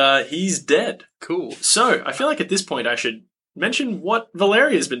 and he's dead. Cool. So I feel like at this point I should mention what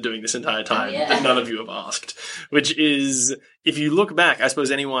Valeria's been doing this entire time yeah. that none of you have asked, which is, if you look back, I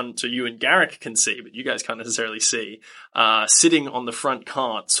suppose anyone, so you and Garrick can see, but you guys can't necessarily see, sitting on the front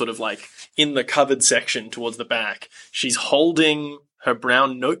cart, sort of like in the covered section towards the back, she's holding her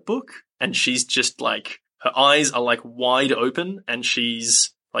brown notebook, and she's just like, her eyes are like wide open, and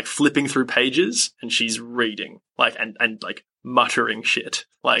she's like flipping through pages, and she's reading, like, and like muttering shit,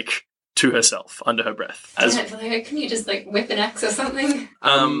 like to herself under her breath. As Damn it, Valeria, can you just whip an axe or something?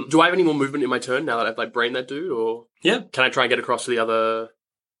 Do I have any more movement in my turn now that I've brained that dude, or yeah, can I try and get across to the other?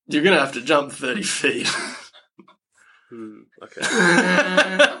 you're gonna have to jump 30 feet. Okay.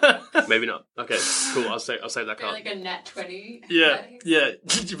 Maybe not. Okay, cool. I'll save that They're card. a nat 20. Yeah.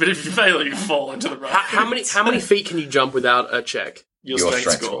 But if you fail, you fall into the rock. How many feet can you jump without a check? Your Your strength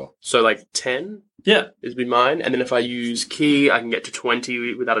strength score. So 10 Yeah. is be mine, and then if I use key, I can get to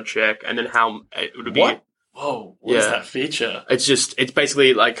 20 without a check, and then how it would be? What? Whoa, what is Yeah. that feature? It's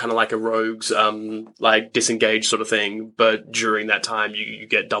basically kind of like a rogue's disengage sort of thing, but during that time you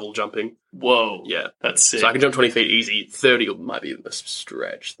get double jumping. Whoa. Yeah. That's sick. So I can jump 20 feet easy. 30 might be a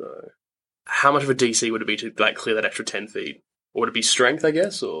stretch though. How much of a DC would it be to clear that extra 10 feet? Or would it be strength, I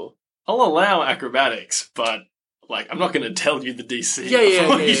guess, or? I'll allow acrobatics, but I'm not going to tell you the DC. Yeah,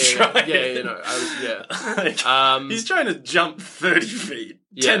 before you try it. no, He's trying to jump 30 feet,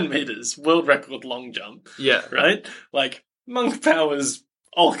 10 meters, world record long jump, yeah. right? Monk powers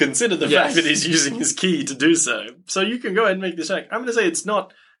all consider the Yes. fact that he's using his key to do so. So you can go ahead and make this check. I'm going to say it's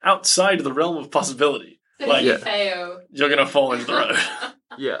not outside of the realm of possibility. But Like- if you Yeah. fail... You're going to fall into the road.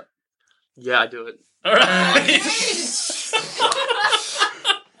 Yeah. Yeah, I do it. All right.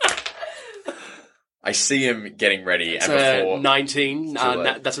 I see him getting ready, and It's before 19. Too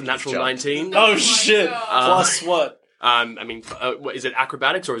late. That's a natural Jump. 19. Oh, shit. God. Plus what? What, is it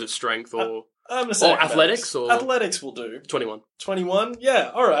acrobatics or is it strength or I'm gonna say Or athletics, or- athletics will do. 21? 21?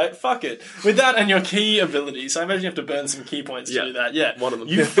 Yeah, alright, fuck it. With that and your key abilities, I imagine you have to burn some key points to Yeah, do that. Yeah. one of them.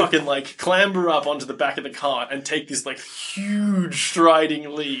 You fucking clamber up onto the back of the cart and take this huge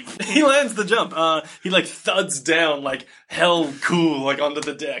striding leap. He lands the jump. He thuds down hell cool onto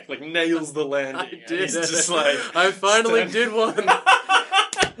the deck, nails the landing. And he's just I finally stand- did one.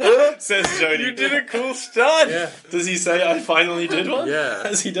 says Jody. you did a cool stunt. Yeah. Does he say I finally did one? Yeah.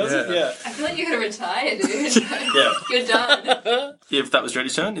 As he does it? Yeah. Yeah. I feel like you're going to retire, dude. Yeah. You're done. If that was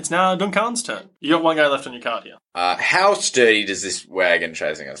Jody's turn, it's now Duncan's turn. You got one guy left on your card here. How sturdy does this wagon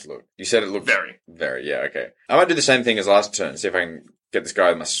chasing us look? You said it looked Very. Yeah, okay. I might do the same thing as last turn. See if I can get this guy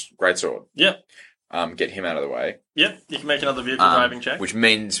with my greatsword. Yep. Get him out of the way. Yep. You can make another vehicle driving check. Which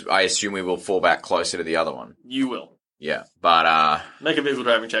means I assume we will fall back closer to the other one. You will. Yeah, but Make a vehicle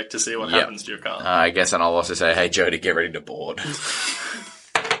driving check to see what Yep. happens to your car. I guess, and I'll also say, hey Jody, get ready to board.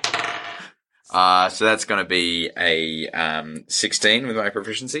 So that's going to be a 16 with my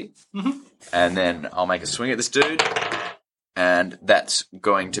proficiency, and then I'll make a swing at this dude, and that's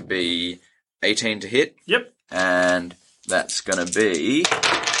going to be 18 to hit, Yep. and that's going to be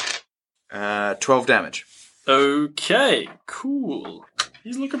 12 damage. Okay. Cool.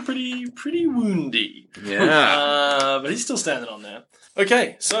 He's looking pretty woundy. Yeah. But he's still standing on there.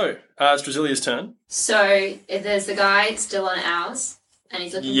 Okay, so it's Drasilia's turn. So, there's the guy still on ours, and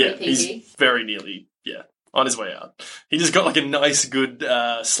he's looking Yeah, pretty he's peaky. very nearly, on his way out. He just got a nice good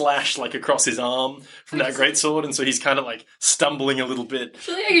slash across his arm from that greatsword, and so he's kind of stumbling a little bit.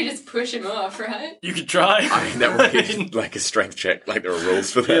 Surely I could just push him off, right? You could try. I mean, that would be like a strength check. Like there are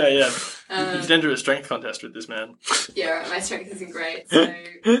rules for that. Yeah. You could enter a strength contest with this man. Yeah, right, my strength isn't great, so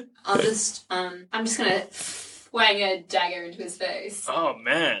I'll just, I'm just gonna wang a dagger into his face. Oh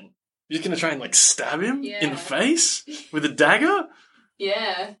man, you're just gonna try and stab him in Yeah. the face with a dagger?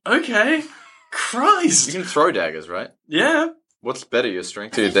 Yeah. Okay, You Christ. can throw daggers, right? Yeah, What's better, your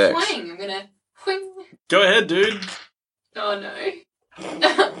strength or I'm your gonna dex? whang, I'm gonna whing. go ahead, dude. Oh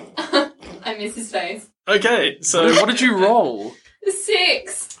no. I miss his face. Okay, so What did you roll?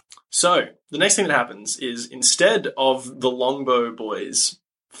 6! So, the next thing that happens is instead of the longbow boys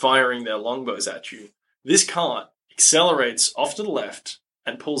firing their longbows at you, this cart accelerates off to the left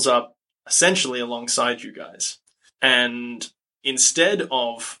and pulls up essentially alongside you guys. And instead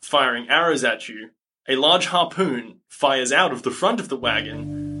of firing arrows at you, a large harpoon fires out of the front of the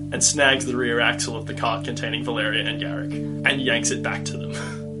wagon and snags the rear axle of the cart containing Valeria and Garrick and yanks it back to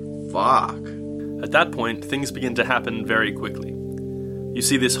them. Fuck. At that point, things begin to happen very quickly. You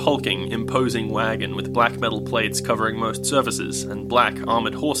see this hulking, imposing wagon with black metal plates covering most surfaces and black,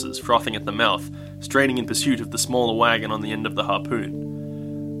 armoured horses frothing at the mouth, straining in pursuit of the smaller wagon on the end of the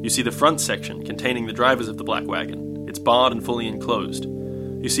harpoon. You see the front section containing the drivers of the black wagon. It's barred and fully enclosed.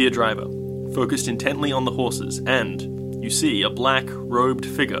 You see a driver, focused intently on the horses, and you see a black, robed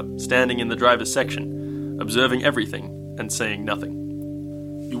figure standing in the driver's section, observing everything and saying nothing.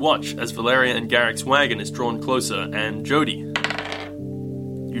 You watch as Valeria and Garrick's wagon is drawn closer, and Jody,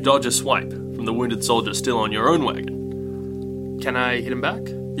 you dodge a swipe from the wounded soldier still on your own wagon. Can I hit him back?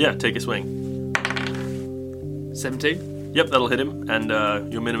 Yeah, take a swing. 17? Yep, that'll hit him, and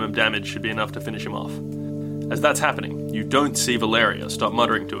your minimum damage should be enough to finish him off. As that's happening, you don't see Valeria stop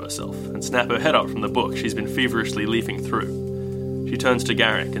muttering to herself and snap her head up from the book she's been feverishly leafing through. She turns to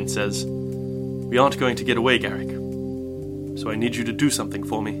Garrick and says, "We aren't going to get away, Garrick. So I need you to do something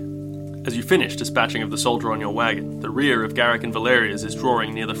for me." As you finish dispatching of the soldier on your wagon, the rear of Garrick and Valeria's is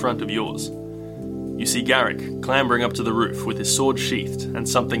drawing near the front of yours. You see Garrick clambering up to the roof with his sword sheathed and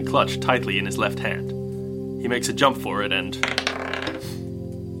something clutched tightly in his left hand. He makes a jump for it and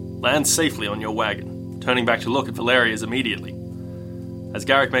lands safely on your wagon, turning back to look at Valeria's immediately. As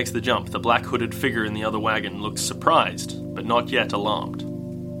Garrick makes the jump, the black hooded figure in the other wagon looks surprised, but not yet alarmed.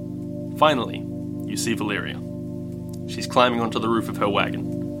 Finally, you see Valeria. She's climbing onto the roof of her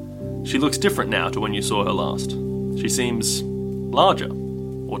wagon. She looks different now to when you saw her last. She seems larger,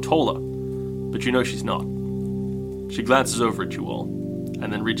 or taller, but you know she's not. She glances over at you all,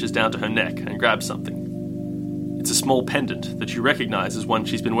 and then reaches down to her neck and grabs something. It's a small pendant that you recognize as one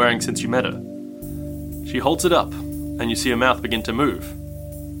she's been wearing since you met her. She holds it up, and you see her mouth begin to move,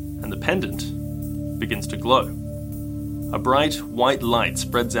 and the pendant begins to glow. A bright, white light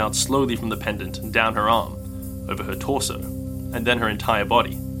spreads out slowly from the pendant and down her arm, over her torso, and then her entire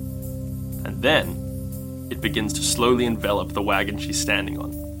body. And then, it begins to slowly envelop the wagon she's standing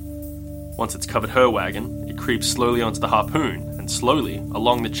on. Once it's covered her wagon, it creeps slowly onto the harpoon, and slowly,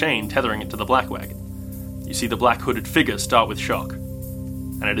 along the chain tethering it to the black wagon. You see the black hooded figure start with shock,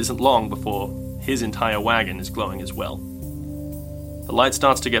 and it isn't long before his entire wagon is glowing as well. The light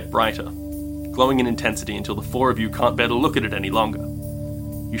starts to get brighter, glowing in intensity until the four of you can't bear to look at it any longer.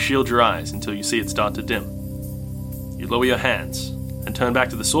 You shield your eyes until you see it start to dim. You lower your hands, and turn back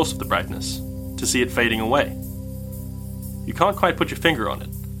to the source of the brightness, to see it fading away. You can't quite put your finger on it,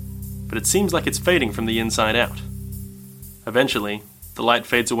 but it seems like it's fading from the inside out. Eventually, the light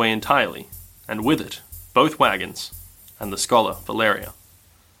fades away entirely, and with it, both wagons, and the scholar, Valeria.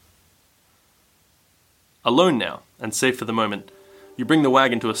 Alone now, and safe for the moment, you bring the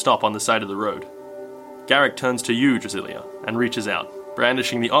wagon to a stop on the side of the road. Garrick turns to you, Drasilia, and reaches out,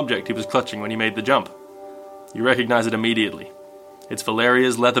 brandishing the object he was clutching when he made the jump. You recognize it immediately. It's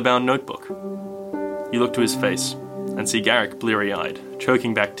Valeria's leather-bound notebook. You look to his face, and see Garrick bleary-eyed,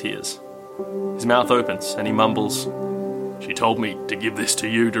 choking back tears. His mouth opens, and he mumbles, "She told me to give this to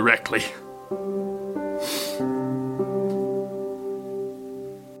you directly."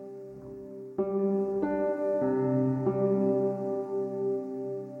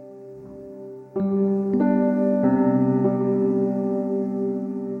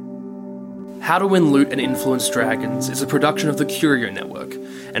 How to Win Loot and Influence Dragons is a production of the Curio Network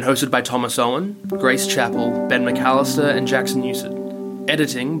and hosted by Thomas Owen, Grace Chappell, Ben McAllister, and Jackson Newsett.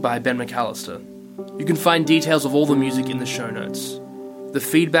 Editing by Ben McAllister. You can find details of all the music in the show notes. The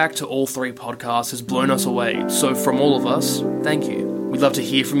feedback to all three podcasts has blown us away, so from all of us, thank you. We'd love to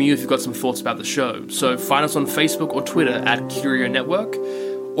hear from you if you've got some thoughts about the show, so find us on Facebook or Twitter at Curio Network,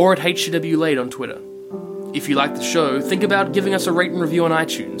 or at HCW Late on Twitter. If you like the show, think about giving us a rate and review on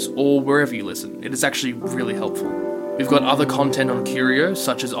iTunes, or wherever you listen. It is actually really helpful. We've got other content on Curio,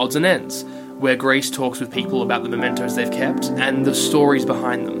 such as Odds and Ends, where Grace talks with people about the mementos they've kept, and the stories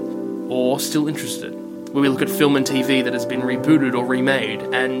behind them. Or Still Interested, where we look at film and TV that has been rebooted or remade,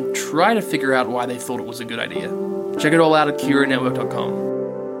 and try to figure out why they thought it was a good idea. Check it all out at CurioNetwork.com.